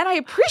I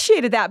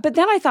appreciated that. But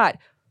then I thought,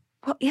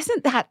 well,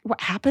 isn't that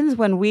what happens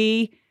when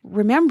we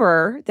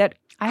remember that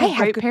I have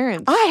great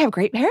parents? I have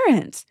great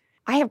parents.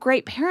 I have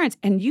great parents,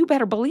 and you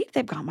better believe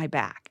they've got my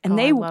back. And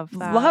they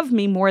love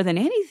me more than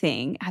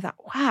anything. I thought,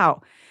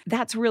 wow,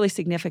 that's really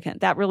significant.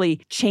 That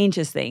really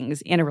changes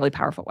things in a really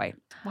powerful way.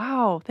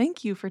 Wow.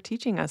 Thank you for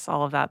teaching us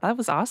all of that. That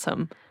was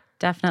awesome.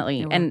 Definitely.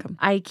 You're and welcome.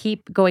 I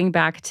keep going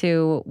back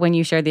to when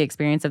you shared the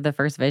experience of the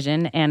first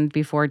vision and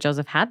before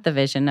Joseph had the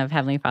vision of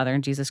Heavenly Father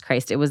and Jesus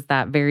Christ, it was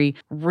that very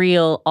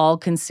real,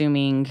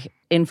 all-consuming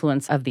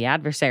influence of the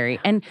adversary.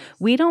 And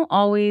we don't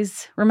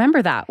always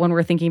remember that when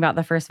we're thinking about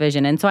the first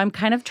vision. And so I'm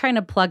kind of trying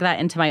to plug that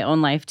into my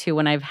own life too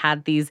when I've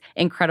had these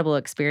incredible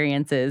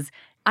experiences.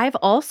 I've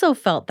also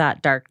felt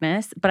that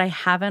darkness, but I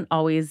haven't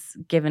always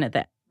given it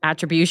the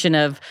attribution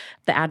of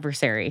the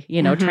adversary,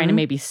 trying to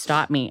maybe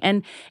stop me.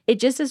 And it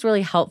just is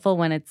really helpful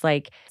when it's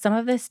like some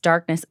of this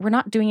darkness, we're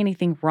not doing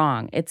anything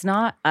wrong. It's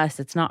not us.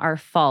 It's not our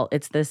fault.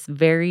 It's this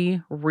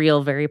very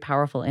real, very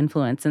powerful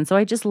influence. And so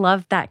I just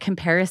love that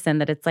comparison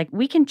that it's like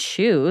we can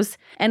choose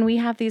and we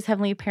have these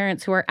heavenly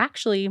parents who are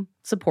actually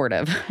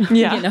supportive,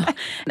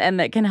 and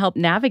that can help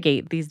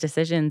navigate these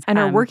decisions. And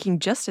are working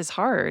just as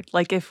hard.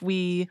 Like if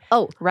we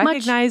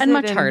recognize it.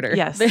 Much harder.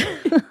 Yes.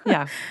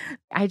 Yeah.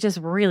 I just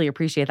really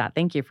appreciate that.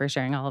 Thank you for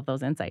sharing all of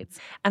those insights.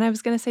 And I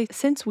was going to say,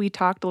 since we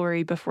talked,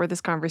 Lori, before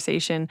this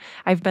conversation,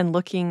 I've been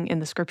looking in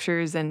the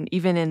scriptures and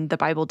even in the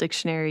Bible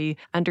dictionary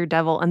under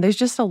devil, and there's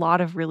just a lot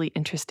of really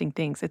interesting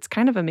things. It's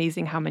kind of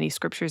amazing how many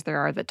scriptures there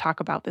are that talk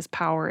about this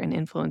power and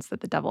influence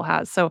that the devil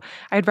has. So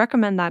I'd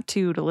recommend that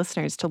too to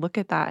listeners to look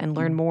at that and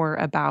learn more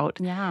about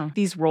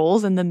these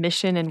roles and the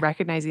mission and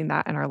recognizing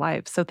that in our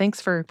lives. So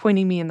thanks for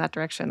pointing me in that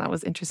direction. That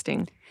was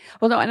interesting.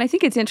 Well, no, and I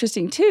think it's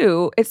interesting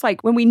too. It's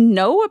like when we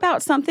know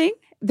about something,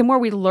 the more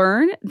we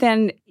learn,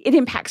 then it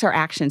impacts our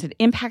actions. It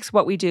impacts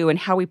what we do and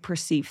how we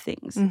perceive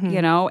things.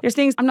 There's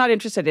things I'm not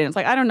interested in. It's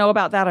like, I don't know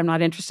about that. I'm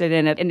not interested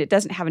in it. And it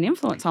doesn't have an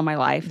influence on my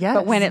life. Yes.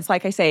 But when it's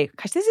like I say,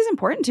 gosh, this is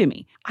important to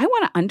me. I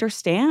want to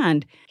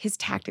understand his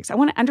tactics. I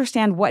want to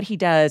understand what he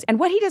does and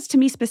what he does to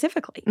me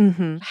specifically.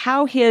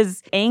 How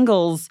his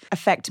angles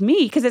affect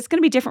me, because it's going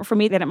to be different for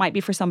me than it might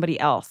be for somebody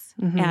else.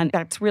 And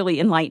that's really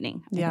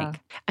enlightening, I think.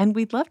 And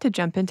we'd love to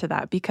jump into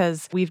that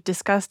because we've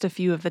discussed a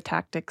few of the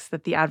tactics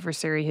that the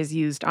adversary has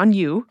used used on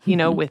you,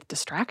 with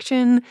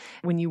distraction,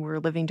 when you were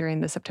living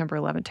during the September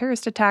 11th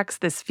terrorist attacks,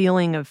 this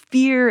feeling of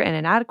fear and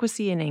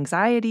inadequacy and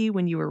anxiety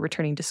when you were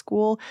returning to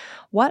school.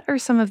 What are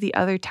some of the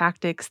other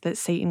tactics that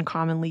Satan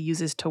commonly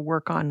uses to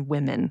work on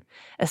women,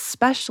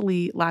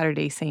 especially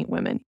Latter-day Saint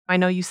women? I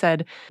know you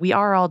said we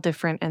are all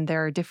different and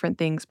there are different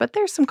things, but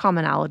there's some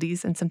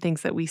commonalities and some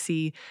things that we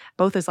see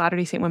both as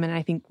Latter-day Saint women and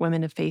I think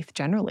women of faith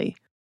generally.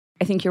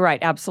 I think you're right.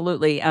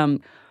 Absolutely.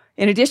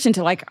 In addition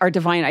to our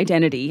divine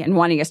identity and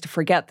wanting us to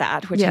forget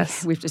that, which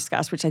we've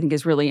discussed, which I think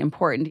is really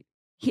important,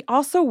 he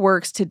also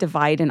works to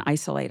divide and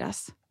isolate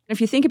us. If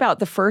you think about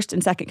the first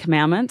and second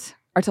commandments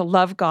are to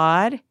love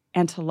God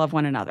and to love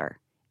one another.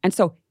 And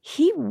so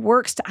he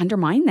works to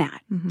undermine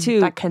that.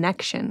 That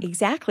connection.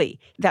 Exactly.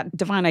 That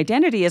divine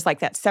identity is like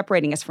that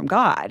separating us from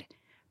God,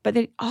 but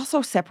then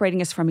also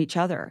separating us from each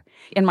other.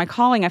 In my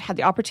calling, I've had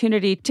the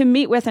opportunity to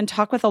meet with and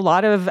talk with a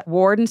lot of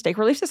ward and stake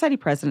relief society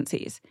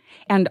presidencies.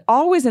 And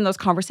always in those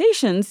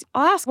conversations,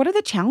 I'll ask, what are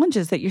the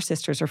challenges that your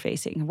sisters are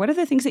facing? What are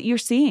the things that you're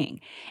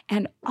seeing?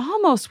 And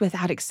almost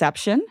without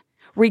exception,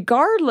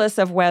 regardless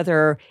of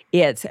whether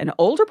it's an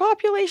older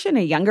population,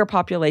 a younger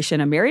population,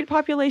 a married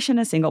population,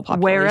 a single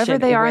population, wherever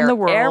they are in the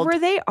world, wherever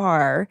they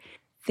are,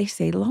 they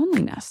say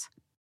loneliness.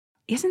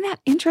 Isn't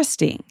that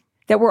interesting?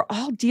 That we're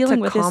all dealing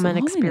with this common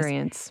loneliness.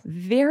 experience.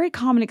 Very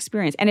common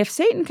experience. And if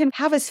Satan can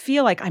have us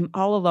feel like I'm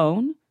all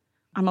alone,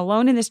 I'm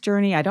alone in this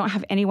journey, I don't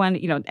have anyone,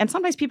 and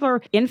sometimes people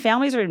are in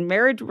families or in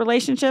married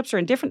relationships or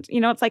in different,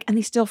 it's like, and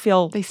they still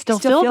feel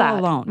that.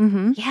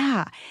 alone.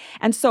 Yeah.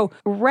 And so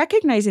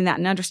recognizing that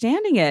and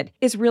understanding it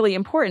is really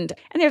important.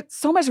 And there's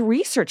so much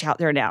research out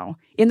there now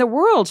in the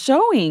world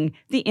showing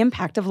the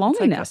impact of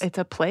loneliness. It's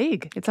a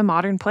plague. It's a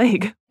modern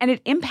plague. And it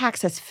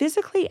impacts us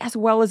physically as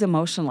well as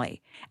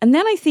emotionally. And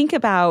then I think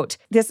about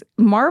this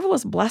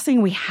marvelous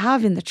blessing we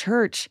have in the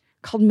church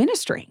called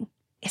ministering.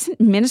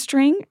 Isn't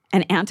ministering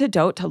an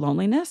antidote to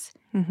loneliness?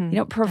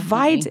 It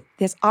provides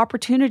this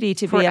opportunity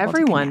to be able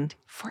to connect.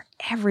 For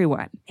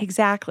everyone.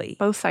 Exactly.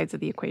 Both sides of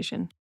the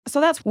equation. So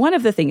that's one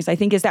of the things I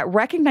think is that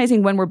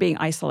recognizing when we're being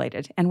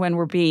isolated and when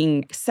we're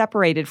being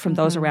separated from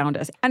those around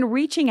us and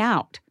reaching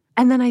out.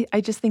 And then I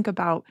just think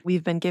about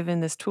we've been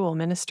given this tool,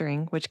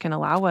 ministering, which can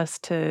allow us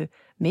to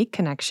make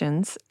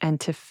connections and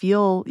to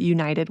feel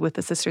united with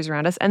the sisters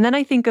around us. And then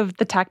I think of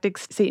the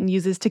tactics Satan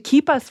uses to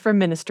keep us from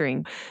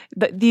ministering.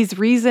 These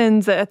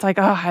reasons that it's like,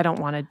 oh, I don't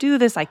want to do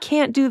this. I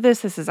can't do this.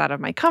 This is out of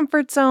my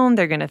comfort zone.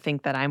 They're going to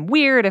think that I'm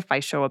weird if I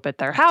show up at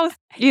their house.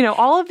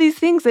 All of these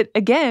things that,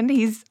 again,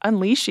 he's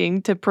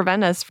unleashing to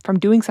prevent us from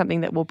doing something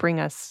that will bring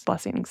us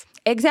blessings.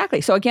 Exactly.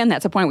 So again,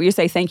 that's a point where you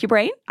say, thank you,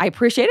 brain. I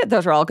appreciate it.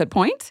 Those are all good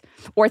points.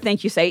 Or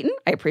thank you, Satan.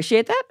 I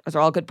appreciate that. Those are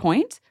all good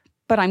points.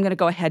 But I'm going to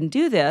go ahead and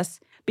do this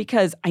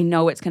because I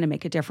know it's going to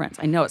make a difference.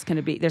 I know there's going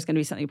to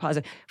be something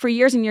positive. For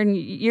years and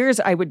years,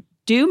 I would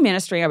do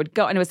ministry. I would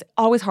go, and it was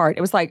always hard.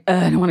 It was like,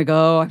 I don't want to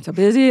go. I'm so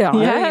busy. It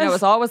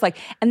was always like,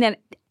 and then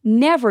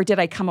never did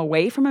I come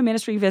away from a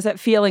ministry visit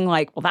feeling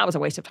like, well, that was a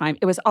waste of time.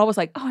 It was always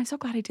like, oh, I'm so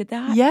glad I did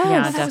that. Yes.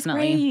 Yeah, that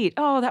definitely. was great.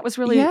 Oh, that was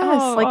really,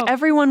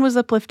 everyone was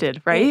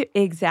uplifted, right?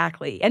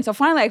 Exactly. And so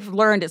finally I've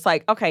learned it's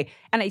like, okay,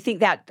 and I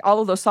think that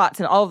all of those thoughts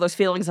and all of those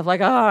feelings of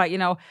like, I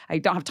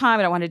don't have time,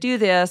 I don't want to do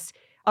this,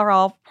 are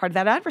all part of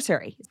that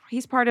adversary.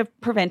 He's part of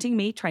preventing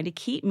me, trying to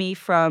keep me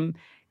from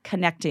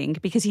connecting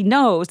because he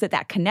knows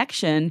that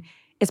connection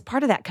is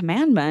part of that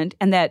commandment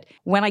and that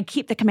when I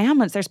keep the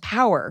commandments, there's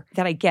power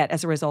that I get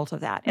as a result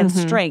of that and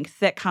strength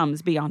that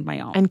comes beyond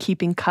my own. And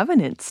keeping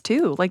covenants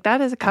too. Like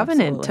that is a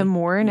covenant. Absolutely. To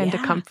mourn and to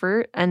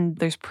comfort. And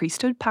there's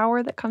priesthood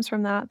power that comes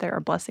from that. There are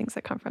blessings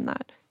that come from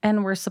that.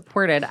 And we're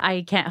supported.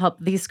 I can't help,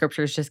 these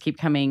scriptures just keep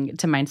coming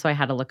to mind, so I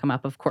had to look them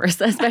up, of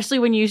course, especially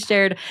when you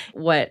shared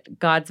what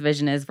God's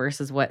vision is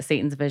versus what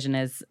Satan's vision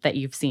is that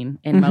you've seen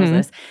in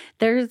Moses.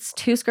 There's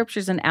two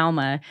scriptures in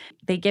Alma.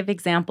 They give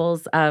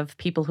examples of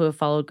people who have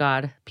followed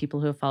God, people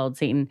who have followed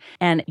Satan,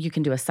 and you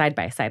can do a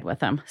side-by-side with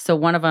them. So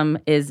one of them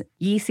is,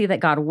 ye see that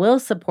God will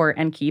support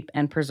and keep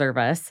and preserve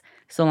us,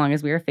 so long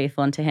as we are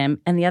faithful unto him.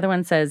 And the other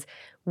one says,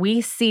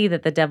 we see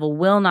that the devil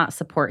will not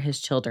support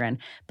his children,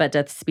 but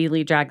doth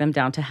speedily drag them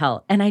down to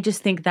hell. And I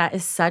just think that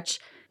is such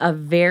a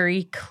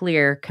very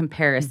clear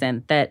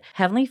comparison that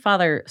Heavenly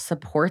Father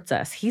supports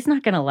us. He's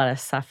not going to let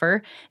us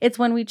suffer. It's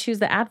when we choose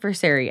the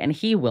adversary and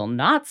he will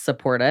not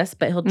support us,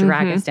 but he'll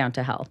drag us down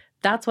to hell.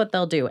 That's what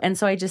they'll do. And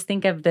so I just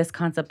think of this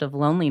concept of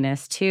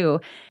loneliness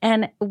too.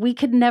 And we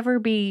could never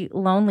be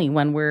lonely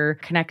when we're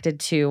connected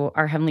to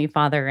our Heavenly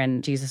Father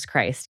and Jesus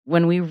Christ.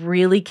 When we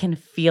really can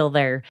feel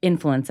their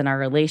influence in our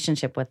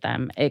relationship with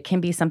them, it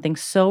can be something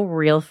so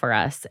real for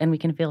us and we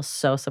can feel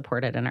so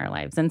supported in our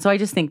lives. And so I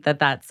just think that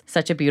that's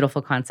such a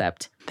beautiful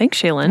concept.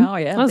 Thanks, Shaylin. Oh,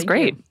 yeah. That was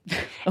great.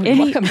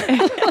 Welcome.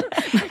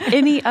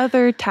 Any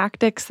other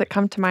tactics that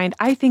come to mind?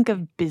 I think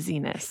of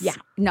busyness. Yeah,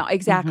 no,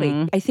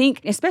 exactly. I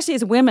think, especially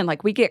as women,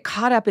 like we get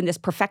caught up in this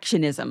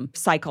perfectionism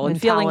cycle and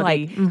feeling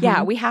like,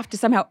 we have to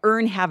somehow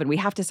earn heaven. We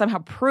have to somehow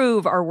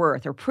prove our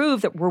worth or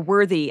prove that we're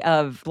worthy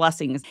of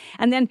blessings.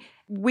 And then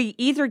we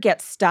either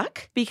get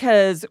stuck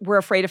because we're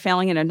afraid of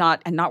failing and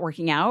not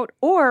working out,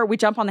 or we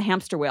jump on the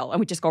hamster wheel and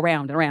we just go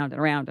round and around and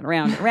around and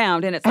around and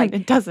around. And it's like,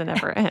 it doesn't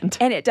ever end.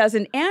 And it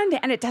doesn't end,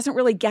 and it doesn't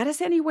really get us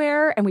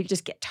anywhere. And we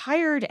just get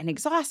tired and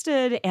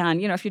exhausted.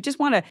 And, if you just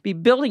want to be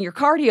building your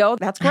cardio,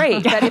 that's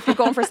great. But if you're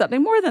going for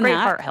something more than Great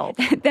that, heart health.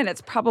 then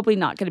it's probably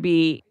not going to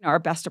be our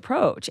best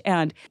approach.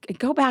 And I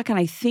go back and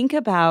I think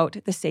about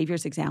the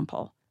Savior's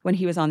example when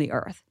he was on the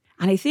earth.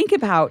 And I think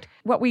about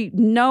what we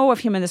know of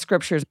him in the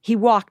scriptures. He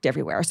walked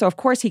everywhere. So, of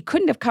course, he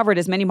couldn't have covered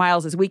as many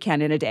miles as we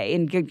can in a day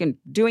and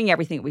doing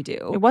everything that we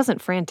do. It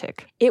wasn't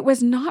frantic. It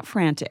was not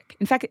frantic.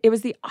 In fact, it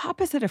was the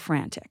opposite of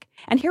frantic.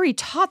 And here he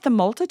taught the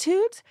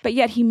multitudes, but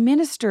yet he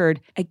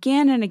ministered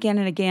again and again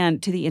and again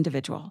to the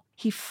individual.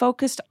 He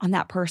focused on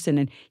that person.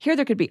 And here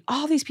there could be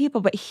all these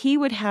people, but he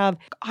would have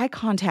eye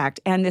contact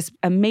and this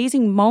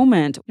amazing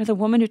moment, the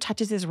woman who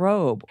touches his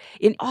robe.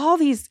 In all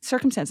these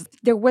circumstances,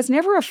 there was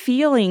never a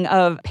feeling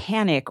of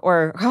panic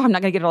or, I'm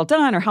not going to get it all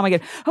done, or how am I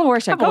going to, where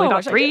should I I've go? only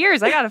got 3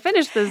 years. I got to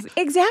finish this.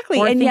 Exactly.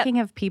 Or and thinking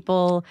of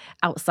people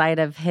outside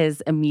of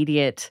his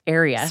immediate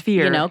area.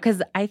 Sphere.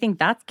 Because I think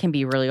that can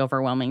be really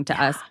overwhelming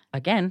to us.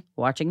 Again,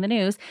 watching the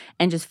news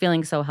and just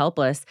feeling so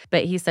helpless.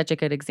 But he's such a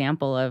good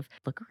example of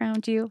look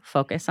around you,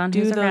 focus on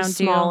who's Do around those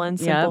you. small and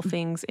simple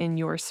things in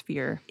your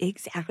sphere.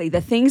 Exactly.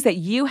 The things that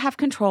you have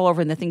control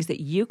over and the things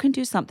that you can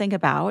do something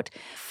about,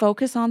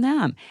 focus on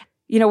them.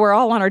 We're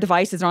all on our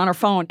devices or on our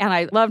phone. And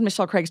I loved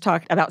Michelle Craig's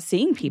talk about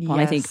seeing people.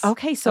 And I think,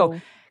 okay,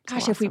 so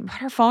gosh, if we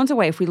put our phones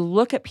away, if we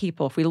look at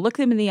people, if we look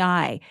them in the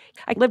eye.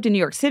 I lived in New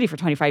York City for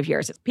 25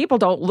 years. People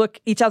don't look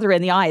each other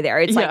in the eye there.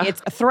 It's like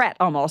it's a threat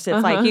almost.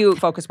 It's like you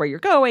focus where you're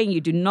going. You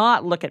do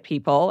not look at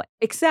people.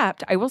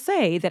 Except I will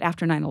say that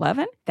after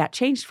 9/11, that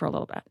changed for a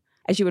little bit.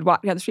 As you would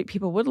walk down the street,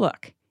 people would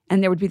look.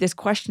 And there would be this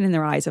question in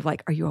their eyes of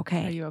like, are you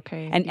okay? Are you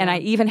okay? And I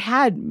even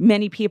had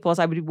many people, as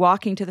I would be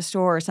walking to the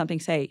store or something,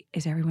 say,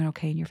 is everyone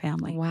okay in your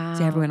family? Wow. Is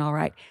everyone all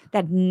right?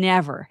 That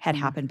never had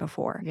happened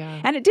before.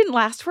 Yeah. And it didn't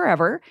last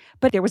forever,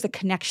 but there was a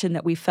connection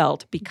that we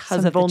felt because Some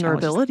of the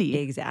vulnerability.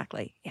 challenges.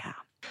 Exactly. Yeah.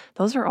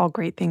 Those are all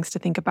great things to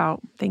think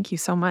about. Thank you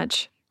so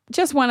much.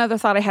 Just one other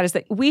thought I had is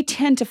that we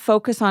tend to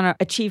focus on our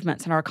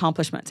achievements and our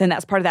accomplishments. And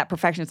that's part of that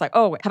perfection. It's like,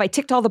 oh, have I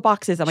ticked all the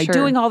boxes? Am I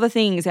doing all the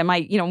things? Am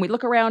I, when we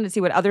look around and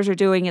see what others are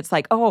doing, it's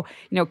like,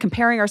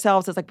 comparing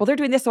ourselves. It's like, well, they're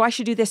doing this, so I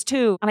should do this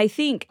too. And I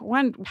think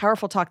one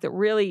powerful talk that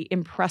really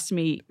impressed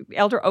me,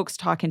 Elder Oaks'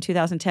 talk in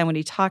 2010, when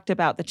he talked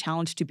about the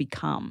challenge to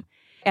become.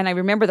 And I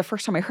remember the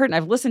first time I heard it, and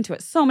I've listened to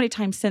it so many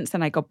times since,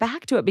 and I go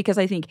back to it because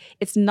I think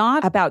it's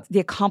not about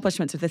the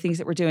accomplishments of the things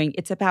that we're doing.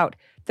 It's about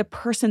the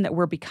person that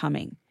we're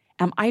becoming.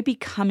 Am I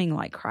becoming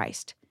like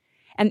Christ?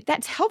 And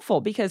that's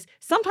helpful because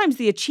sometimes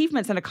the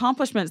achievements and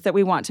accomplishments that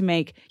we want to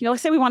make,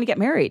 let's say we want to get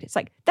married. It's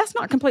like, that's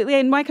not completely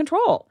in my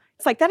control.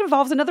 It's like, that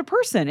involves another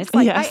person. It's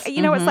like,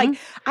 it's like,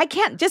 I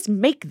can't just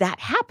make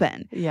that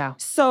happen. Yeah.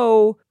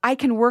 So I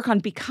can work on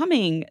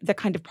becoming the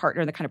kind of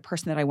partner, the kind of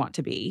person that I want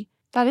to be.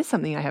 That is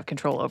something I have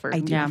control over.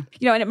 I do. Yeah.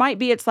 And it might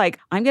be, it's like,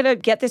 I'm going to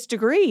get this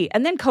degree.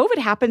 And then COVID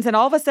happens and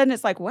all of a sudden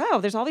it's like, wow,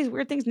 there's all these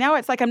weird things. Now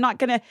it's like, I'm not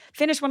going to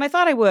finish when I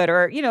thought I would.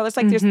 Or, it's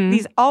like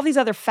there's all these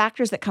other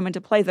factors that come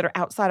into play that are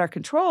outside our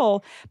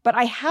control. But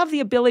I have the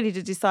ability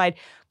to decide,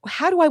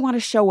 how do I want to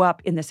show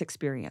up in this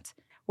experience?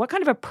 What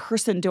kind of a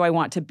person do I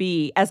want to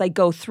be as I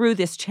go through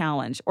this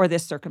challenge or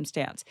this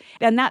circumstance?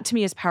 And that to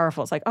me is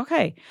powerful. It's like,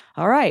 okay,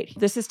 all right,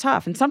 this is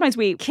tough. And sometimes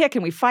we kick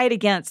and we fight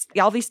against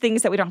all these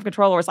things that we don't have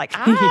control over. It's like,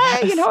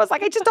 it's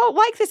like, I just don't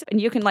like this.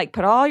 And you can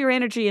put all your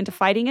energy into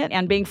fighting it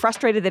and being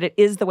frustrated that it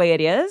is the way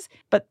it is.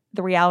 But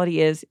the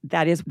reality is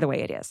that is the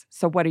way it is.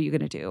 So what are you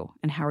going to do?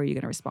 And how are you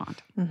going to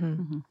respond?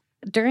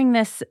 During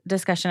this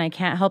discussion, I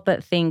can't help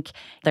but think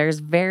there's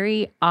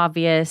very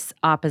obvious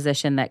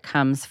opposition that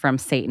comes from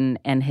Satan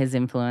and his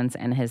influence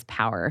and his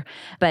power.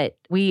 But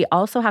we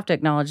also have to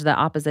acknowledge that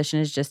opposition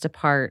is just a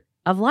part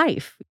of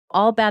life.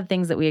 All bad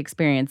things that we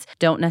experience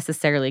don't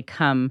necessarily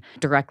come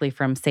directly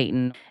from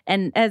Satan.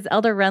 And as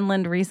Elder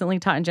Renlund recently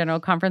taught in General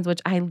Conference,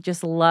 which I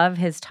just love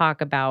his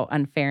talk about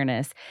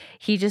unfairness,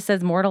 he just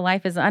says mortal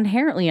life is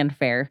inherently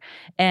unfair.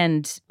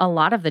 And a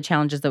lot of the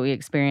challenges that we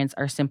experience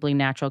are simply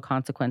natural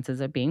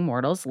consequences of being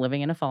mortals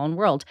living in a fallen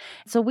world.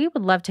 So we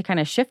would love to kind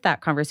of shift that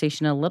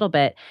conversation a little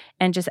bit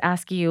and just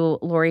ask you,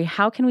 Lori,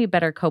 how can we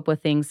better cope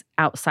with things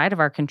outside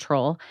of our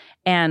control?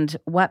 And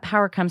what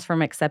power comes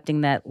from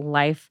accepting that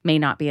life may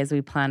not be as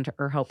we planned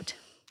or hoped?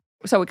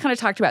 So we kind of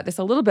talked about this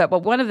a little bit,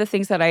 but one of the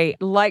things that I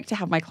like to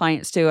have my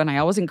clients do, and I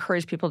always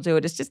encourage people to do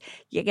it, is just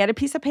you get a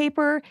piece of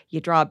paper, you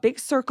draw a big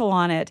circle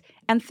on it,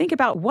 and think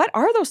about what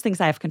are those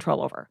things I have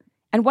control over?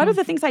 And what are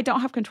the things I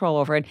don't have control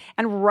over?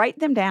 And write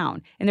them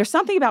down. And there's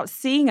something about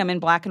seeing them in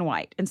black and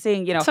white and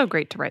seeing, It's so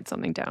great to write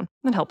something down.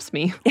 That helps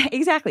me.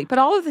 Exactly. But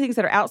all of the things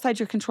that are outside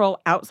your control,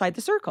 outside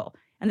the circle.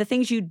 And the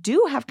things you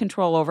do have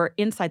control over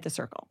inside the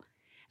circle.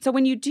 So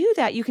when you do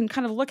that, you can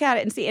kind of look at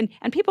it and see,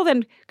 and people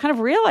then kind of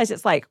realize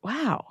it's like,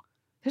 wow,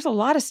 there's a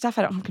lot of stuff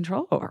I don't have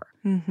control over.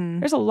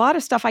 There's a lot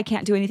of stuff I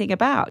can't do anything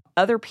about.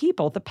 Other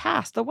people, the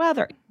past, the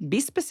weather. Be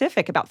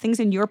specific about things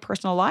in your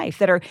personal life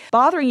that are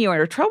bothering you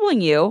or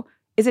troubling you.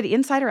 Is it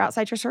inside or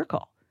outside your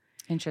circle?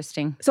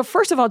 Interesting. So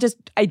first of all, just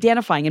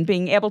identifying and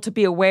being able to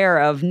be aware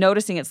of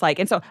noticing it's like,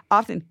 and so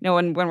often,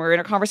 when we're in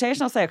a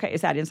conversation, I'll say, okay,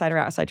 is that inside or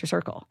outside your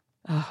circle?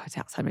 Oh, it's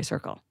outside my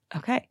circle.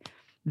 Okay.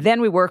 Then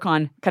we work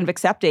on kind of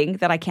accepting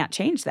that I can't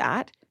change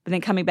that, but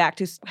then coming back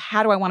to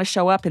how do I want to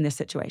show up in this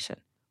situation?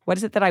 What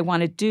is it that I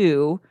want to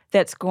do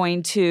that's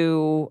going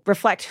to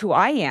reflect who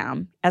I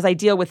am as I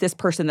deal with this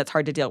person that's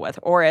hard to deal with,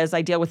 or as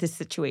I deal with this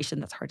situation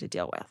that's hard to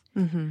deal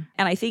with? Mm-hmm.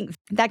 And I think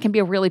that can be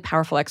a really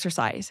powerful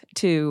exercise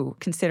to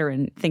consider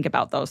and think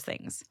about those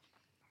things.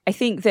 I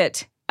think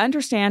that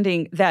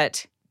understanding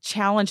that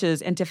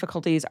challenges and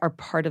difficulties are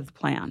part of the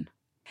plan.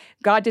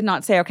 God did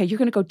not say, okay, you're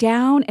going to go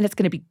down and it's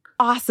going to be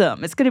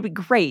awesome. It's going to be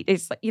great.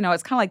 It's,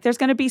 it's kind of like there's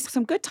going to be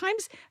some good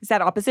times. It's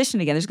that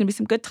opposition again. There's going to be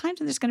some good times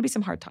and there's going to be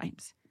some hard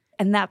times.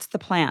 And that's the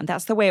plan.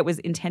 That's the way it was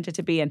intended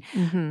to be.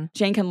 And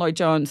Jenkins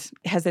Lloyd-Jones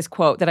has this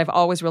quote that I've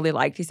always really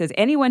liked. He says,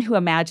 anyone who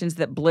imagines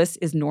that bliss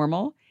is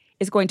normal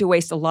is going to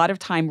waste a lot of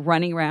time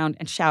running around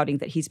and shouting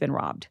that he's been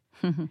robbed.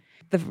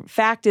 The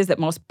fact is that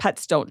most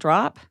putts don't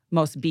drop.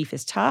 Most beef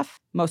is tough.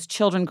 Most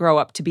children grow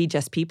up to be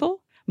just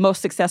people.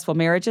 Most successful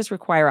marriages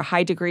require a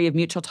high degree of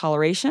mutual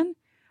toleration.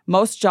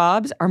 Most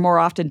jobs are more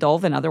often dull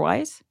than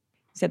otherwise.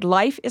 He said,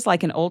 life is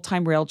like an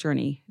old-time rail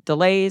journey.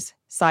 Delays,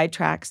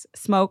 sidetracks,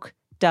 smoke,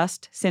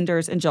 dust,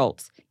 cinders, and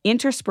jolts,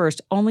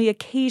 interspersed only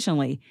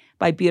occasionally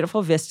by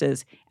beautiful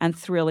vistas and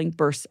thrilling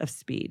bursts of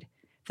speed.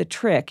 The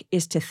trick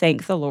is to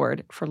thank the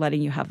Lord for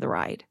letting you have the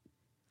ride.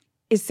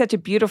 It's such a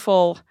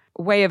beautiful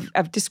way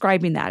of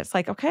describing that. It's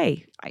like,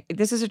 okay,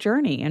 this is a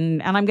journey,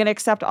 and I'm going to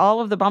accept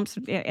all of the bumps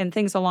and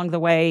things along the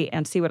way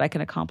and see what I can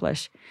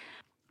accomplish.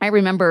 I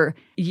remember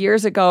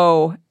years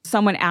ago,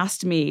 someone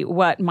asked me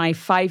what my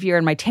 5-year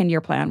and my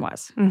 10-year plan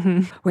was.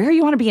 Mm-hmm. Where do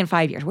you want to be in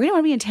 5 years? Where do you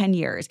want to be in 10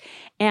 years?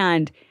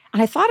 And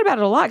I thought about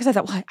it a lot because I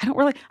thought, well, I don't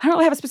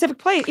really have a specific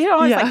place.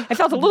 I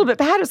felt a little bit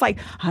bad. It was like,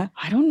 I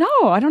don't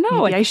know.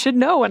 Maybe I should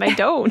know, and I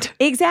don't.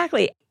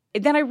 Exactly.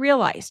 Then I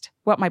realized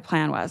what my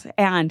plan was.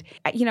 And,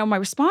 my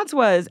response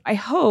was, I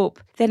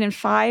hope that in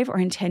 5 or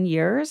in 10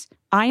 years,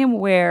 I am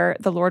where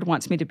the Lord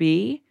wants me to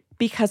be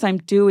because I'm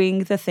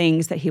doing the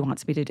things that he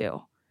wants me to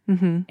do.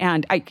 Mm-hmm.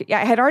 And I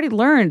had already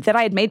learned that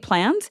I had made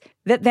plans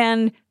that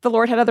then the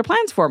Lord had other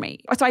plans for me.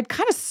 So I'd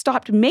kind of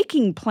stopped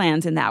making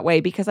plans in that way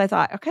because I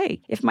thought,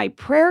 okay, if my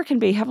prayer can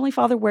be, Heavenly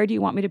Father, where do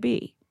you want me to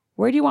be?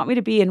 Where do you want me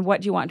to be and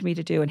what do you want me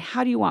to do and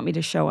how do you want me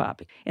to show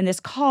up in this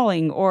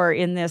calling or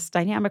in this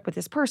dynamic with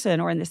this person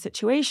or in this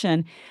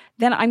situation?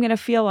 Then I'm going to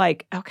feel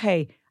like,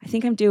 okay, I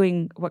think I'm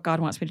doing what God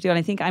wants me to do. And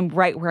I think I'm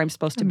right where I'm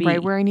supposed to be.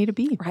 Right where I need to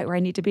be. Right where I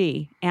need to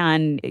be.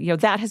 And,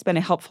 that has been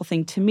a helpful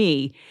thing to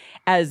me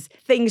as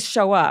things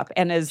show up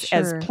and as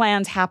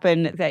plans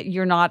happen that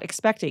you're not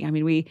expecting. I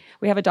mean, we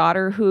have a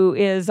daughter who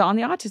is on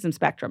the autism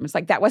spectrum. It's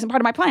like, that wasn't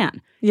part of my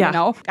plan.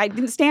 Yeah. I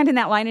didn't stand in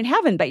that line in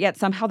heaven, but yet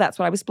somehow that's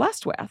what I was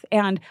blessed with.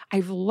 And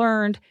I've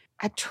learned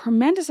a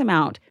tremendous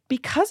amount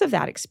because of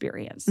that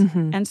experience.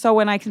 Mm-hmm. And so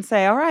when I can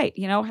say, all right,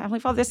 Heavenly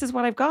Father, this is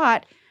what I've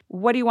got.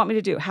 What do you want me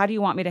to do? How do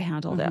you want me to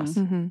handle this?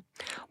 Mm-hmm.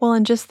 Well,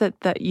 and just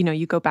that,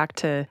 you go back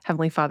to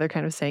Heavenly Father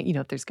kind of saying,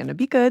 there's going to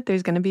be good,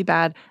 there's going to be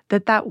bad,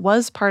 that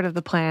was part of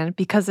the plan,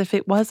 because if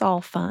it was all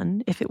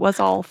fun, if it was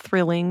all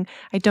thrilling,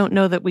 I don't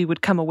know that we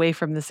would come away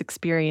from this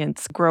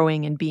experience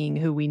growing and being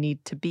who we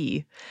need to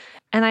be.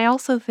 And I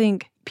also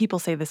think people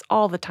say this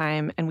all the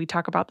time, and we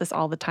talk about this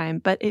all the time,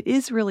 but it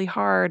is really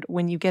hard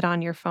when you get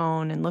on your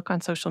phone and look on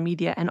social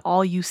media and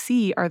all you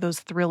see are those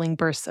thrilling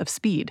bursts of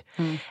speed.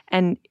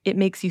 And it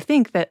makes you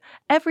think that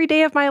every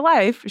day of my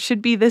life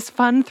should be this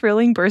fun,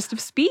 thrilling burst of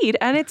speed,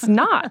 and it's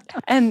not.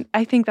 And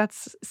I think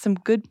that's some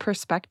good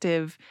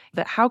perspective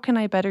that how can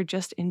I better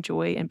just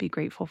enjoy and be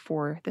grateful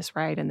for this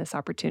ride and this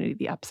opportunity,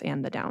 the ups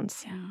and the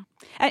downs.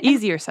 Yeah.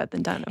 Easier said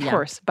than done, of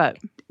course, but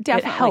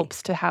definitely. It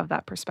helps to have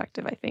that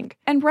perspective, I think.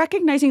 And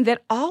recognizing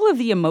that all of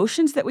the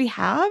emotions that we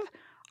have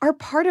are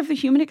part of the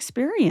human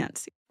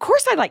experience. Of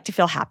course, I like to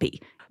feel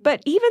happy,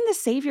 but even the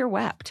Savior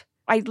wept.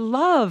 I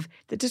love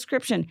the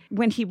description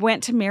when he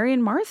went to Mary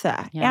and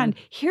Martha. Yeah. And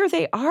here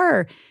they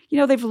are,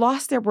 they've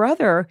lost their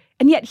brother,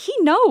 and yet he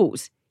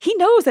knows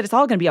that it's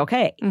all going to be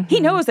okay. Mm-hmm. He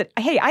knows that,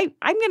 hey, I'm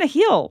going to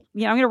heal.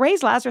 I'm going to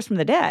raise Lazarus from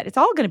the dead. It's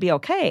all going to be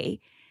okay.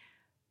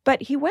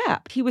 But he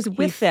wept. He was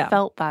with them. He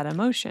felt that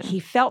emotion.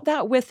 He felt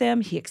that with them.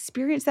 He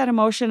experienced that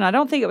emotion. I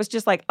don't think it was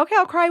just like, okay,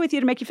 I'll cry with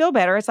you to make you feel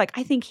better. It's like,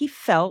 I think he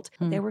felt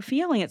what they were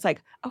feeling. It's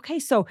like, okay,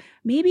 so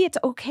maybe it's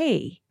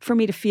okay for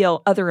me to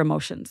feel other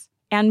emotions.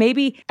 And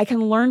maybe I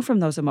can learn from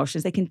those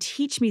emotions. They can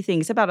teach me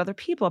things about other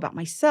people, about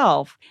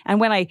myself.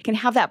 And when I can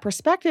have that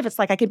perspective, it's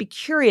like I can be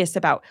curious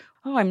about,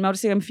 I'm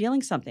noticing I'm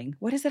feeling something.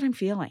 What is it I'm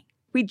feeling?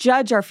 We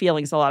judge our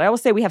feelings a lot. I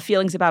always say we have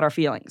feelings about our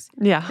feelings.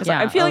 Yeah.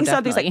 I'm feeling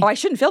something. It's like, I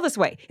shouldn't feel this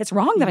way. It's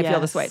wrong that I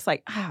feel this way. It's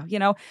like,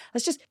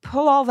 let's just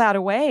pull all that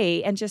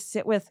away and just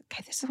sit with,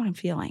 okay, this is what I'm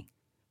feeling.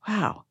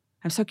 Wow.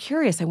 I'm so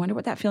curious. I wonder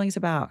what that feeling is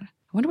about. I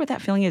wonder what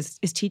that feeling is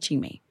teaching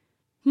me.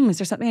 Is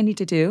there something I need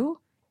to do?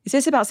 Is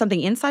this about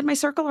something inside my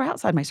circle or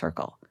outside my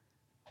circle?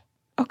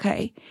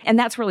 Okay. And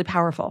that's really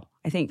powerful.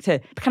 I think, to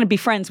kind of be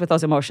friends with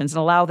those emotions and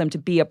allow them to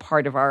be a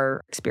part of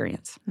our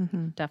experience.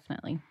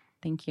 Definitely.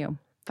 Thank you.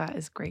 That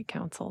is great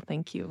counsel.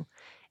 Thank you.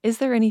 Is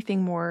there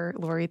anything more,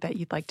 Lori, that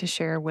you'd like to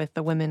share with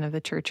the women of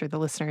the church or the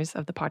listeners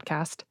of the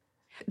podcast?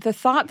 The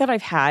thought that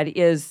I've had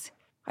is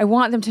I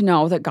want them to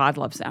know that God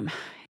loves them.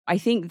 I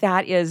think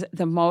that is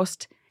the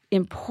most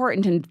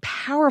important and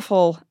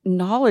powerful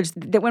knowledge,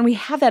 that when we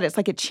have that, it's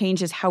like it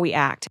changes how we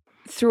act.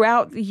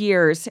 Throughout the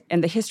years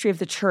and the history of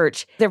the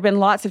church, there have been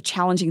lots of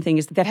challenging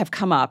things that have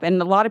come up,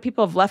 and a lot of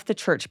people have left the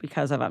church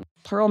because of them.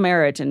 Plural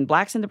marriage and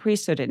blacks in the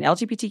priesthood and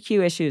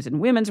LGBTQ issues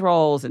and women's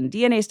roles and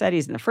DNA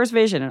studies and the first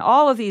vision and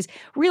all of these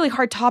really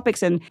hard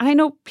topics. And I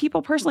know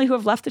people personally who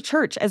have left the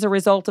church as a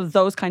result of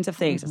those kinds of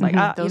things. It's like,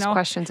 those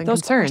questions and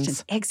those concerns.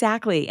 Questions.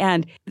 Exactly.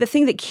 And the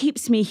thing that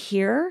keeps me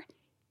here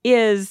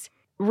is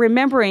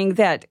remembering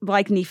that,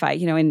 like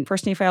Nephi, in 1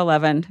 Nephi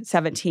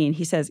 11:17,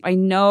 he says, I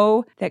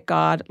know that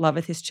God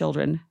loveth his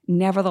children.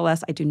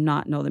 Nevertheless, I do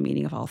not know the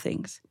meaning of all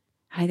things.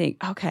 And I think,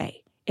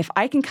 okay, if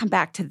I can come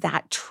back to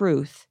that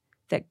truth,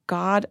 that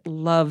God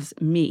loves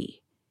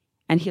me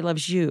and he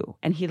loves you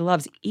and he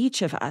loves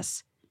each of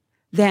us,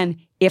 then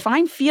if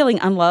I'm feeling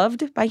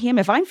unloved by him,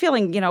 if I'm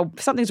feeling,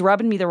 something's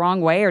rubbing me the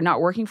wrong way or not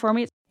working for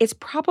me, it's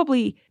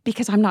probably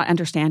because I'm not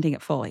understanding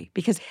it fully.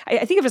 Because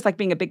I think of it as like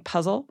being a big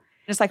puzzle.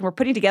 It's like we're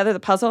putting together the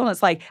puzzle, and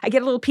it's like I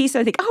get a little piece and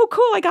I think, oh,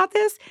 cool, I got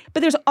this.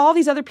 But there's all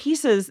these other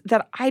pieces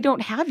that I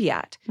don't have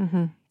yet.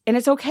 And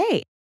it's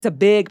okay. It's a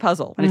big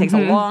puzzle, and it takes a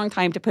long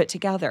time to put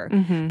together.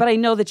 But I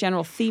know the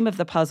general theme of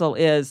the puzzle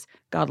is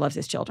God loves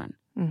his children.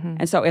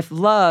 And so if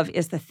love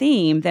is the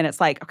theme, then it's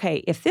like,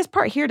 okay, if this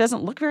part here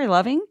doesn't look very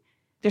loving,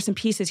 there's some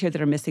pieces here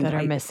that are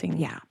missing.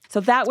 Yeah.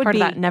 So that would part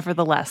be of that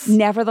nevertheless.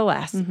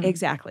 Nevertheless,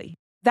 exactly.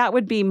 That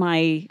would be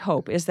my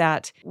hope, is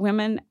that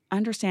women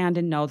understand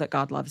and know that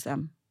God loves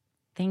them.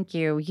 Thank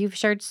you. You've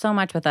shared so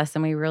much with us,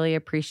 and we really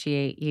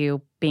appreciate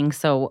you being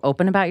so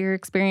open about your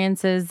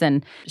experiences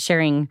and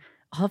sharing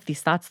all of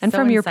these thoughts. And so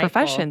from your insightful.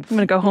 profession. I'm going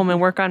to go home and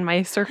work on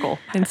my circle,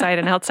 inside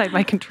and outside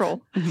my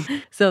control.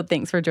 So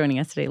thanks for joining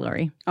us today,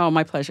 Lori. Oh,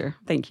 my pleasure.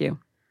 Thank you.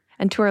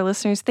 And to our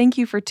listeners, thank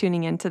you for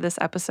tuning in to this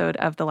episode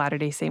of the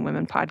Latter-day Saint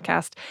Women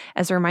podcast.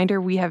 As a reminder,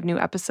 we have new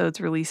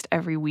episodes released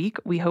every week.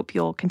 We hope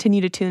you'll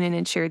continue to tune in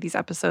and share these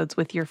episodes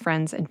with your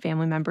friends and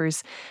family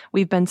members.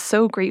 We've been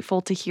so grateful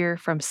to hear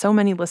from so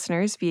many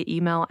listeners via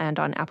email and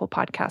on Apple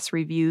Podcasts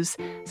reviews.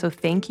 So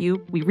thank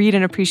you. We read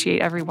and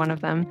appreciate every one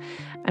of them.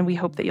 And we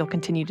hope that you'll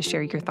continue to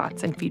share your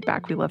thoughts and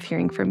feedback. We love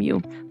hearing from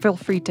you. Feel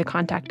free to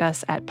contact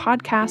us at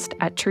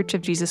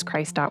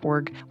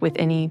podcast@churchofjesuschrist.org with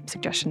any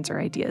suggestions or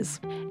ideas.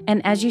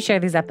 And as you share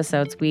these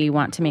episodes, we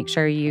want to make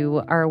sure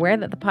you are aware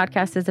that the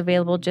podcast is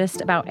available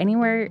just about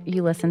anywhere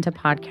you listen to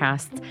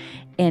podcasts.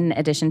 In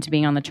addition to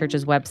being on the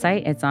church's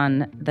website, it's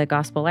on the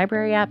Gospel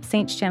Library app,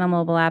 Saints Channel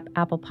mobile app,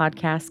 Apple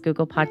Podcasts,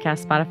 Google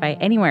Podcasts, Spotify,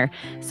 anywhere.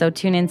 So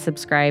tune in,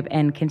 subscribe,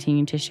 and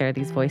continue to share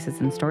these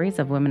voices and stories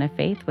of women of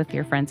faith with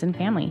your friends and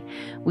family.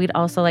 We'd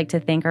also like to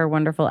thank our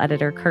wonderful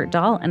editor, Kurt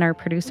Dahl, and our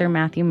producer,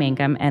 Matthew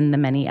Mangum, and the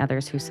many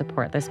others who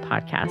support this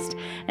podcast.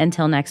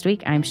 Until next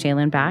week, I'm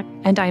Shaylin Back.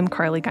 And I'm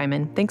Carly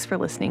Guyman. Thanks for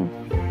listening.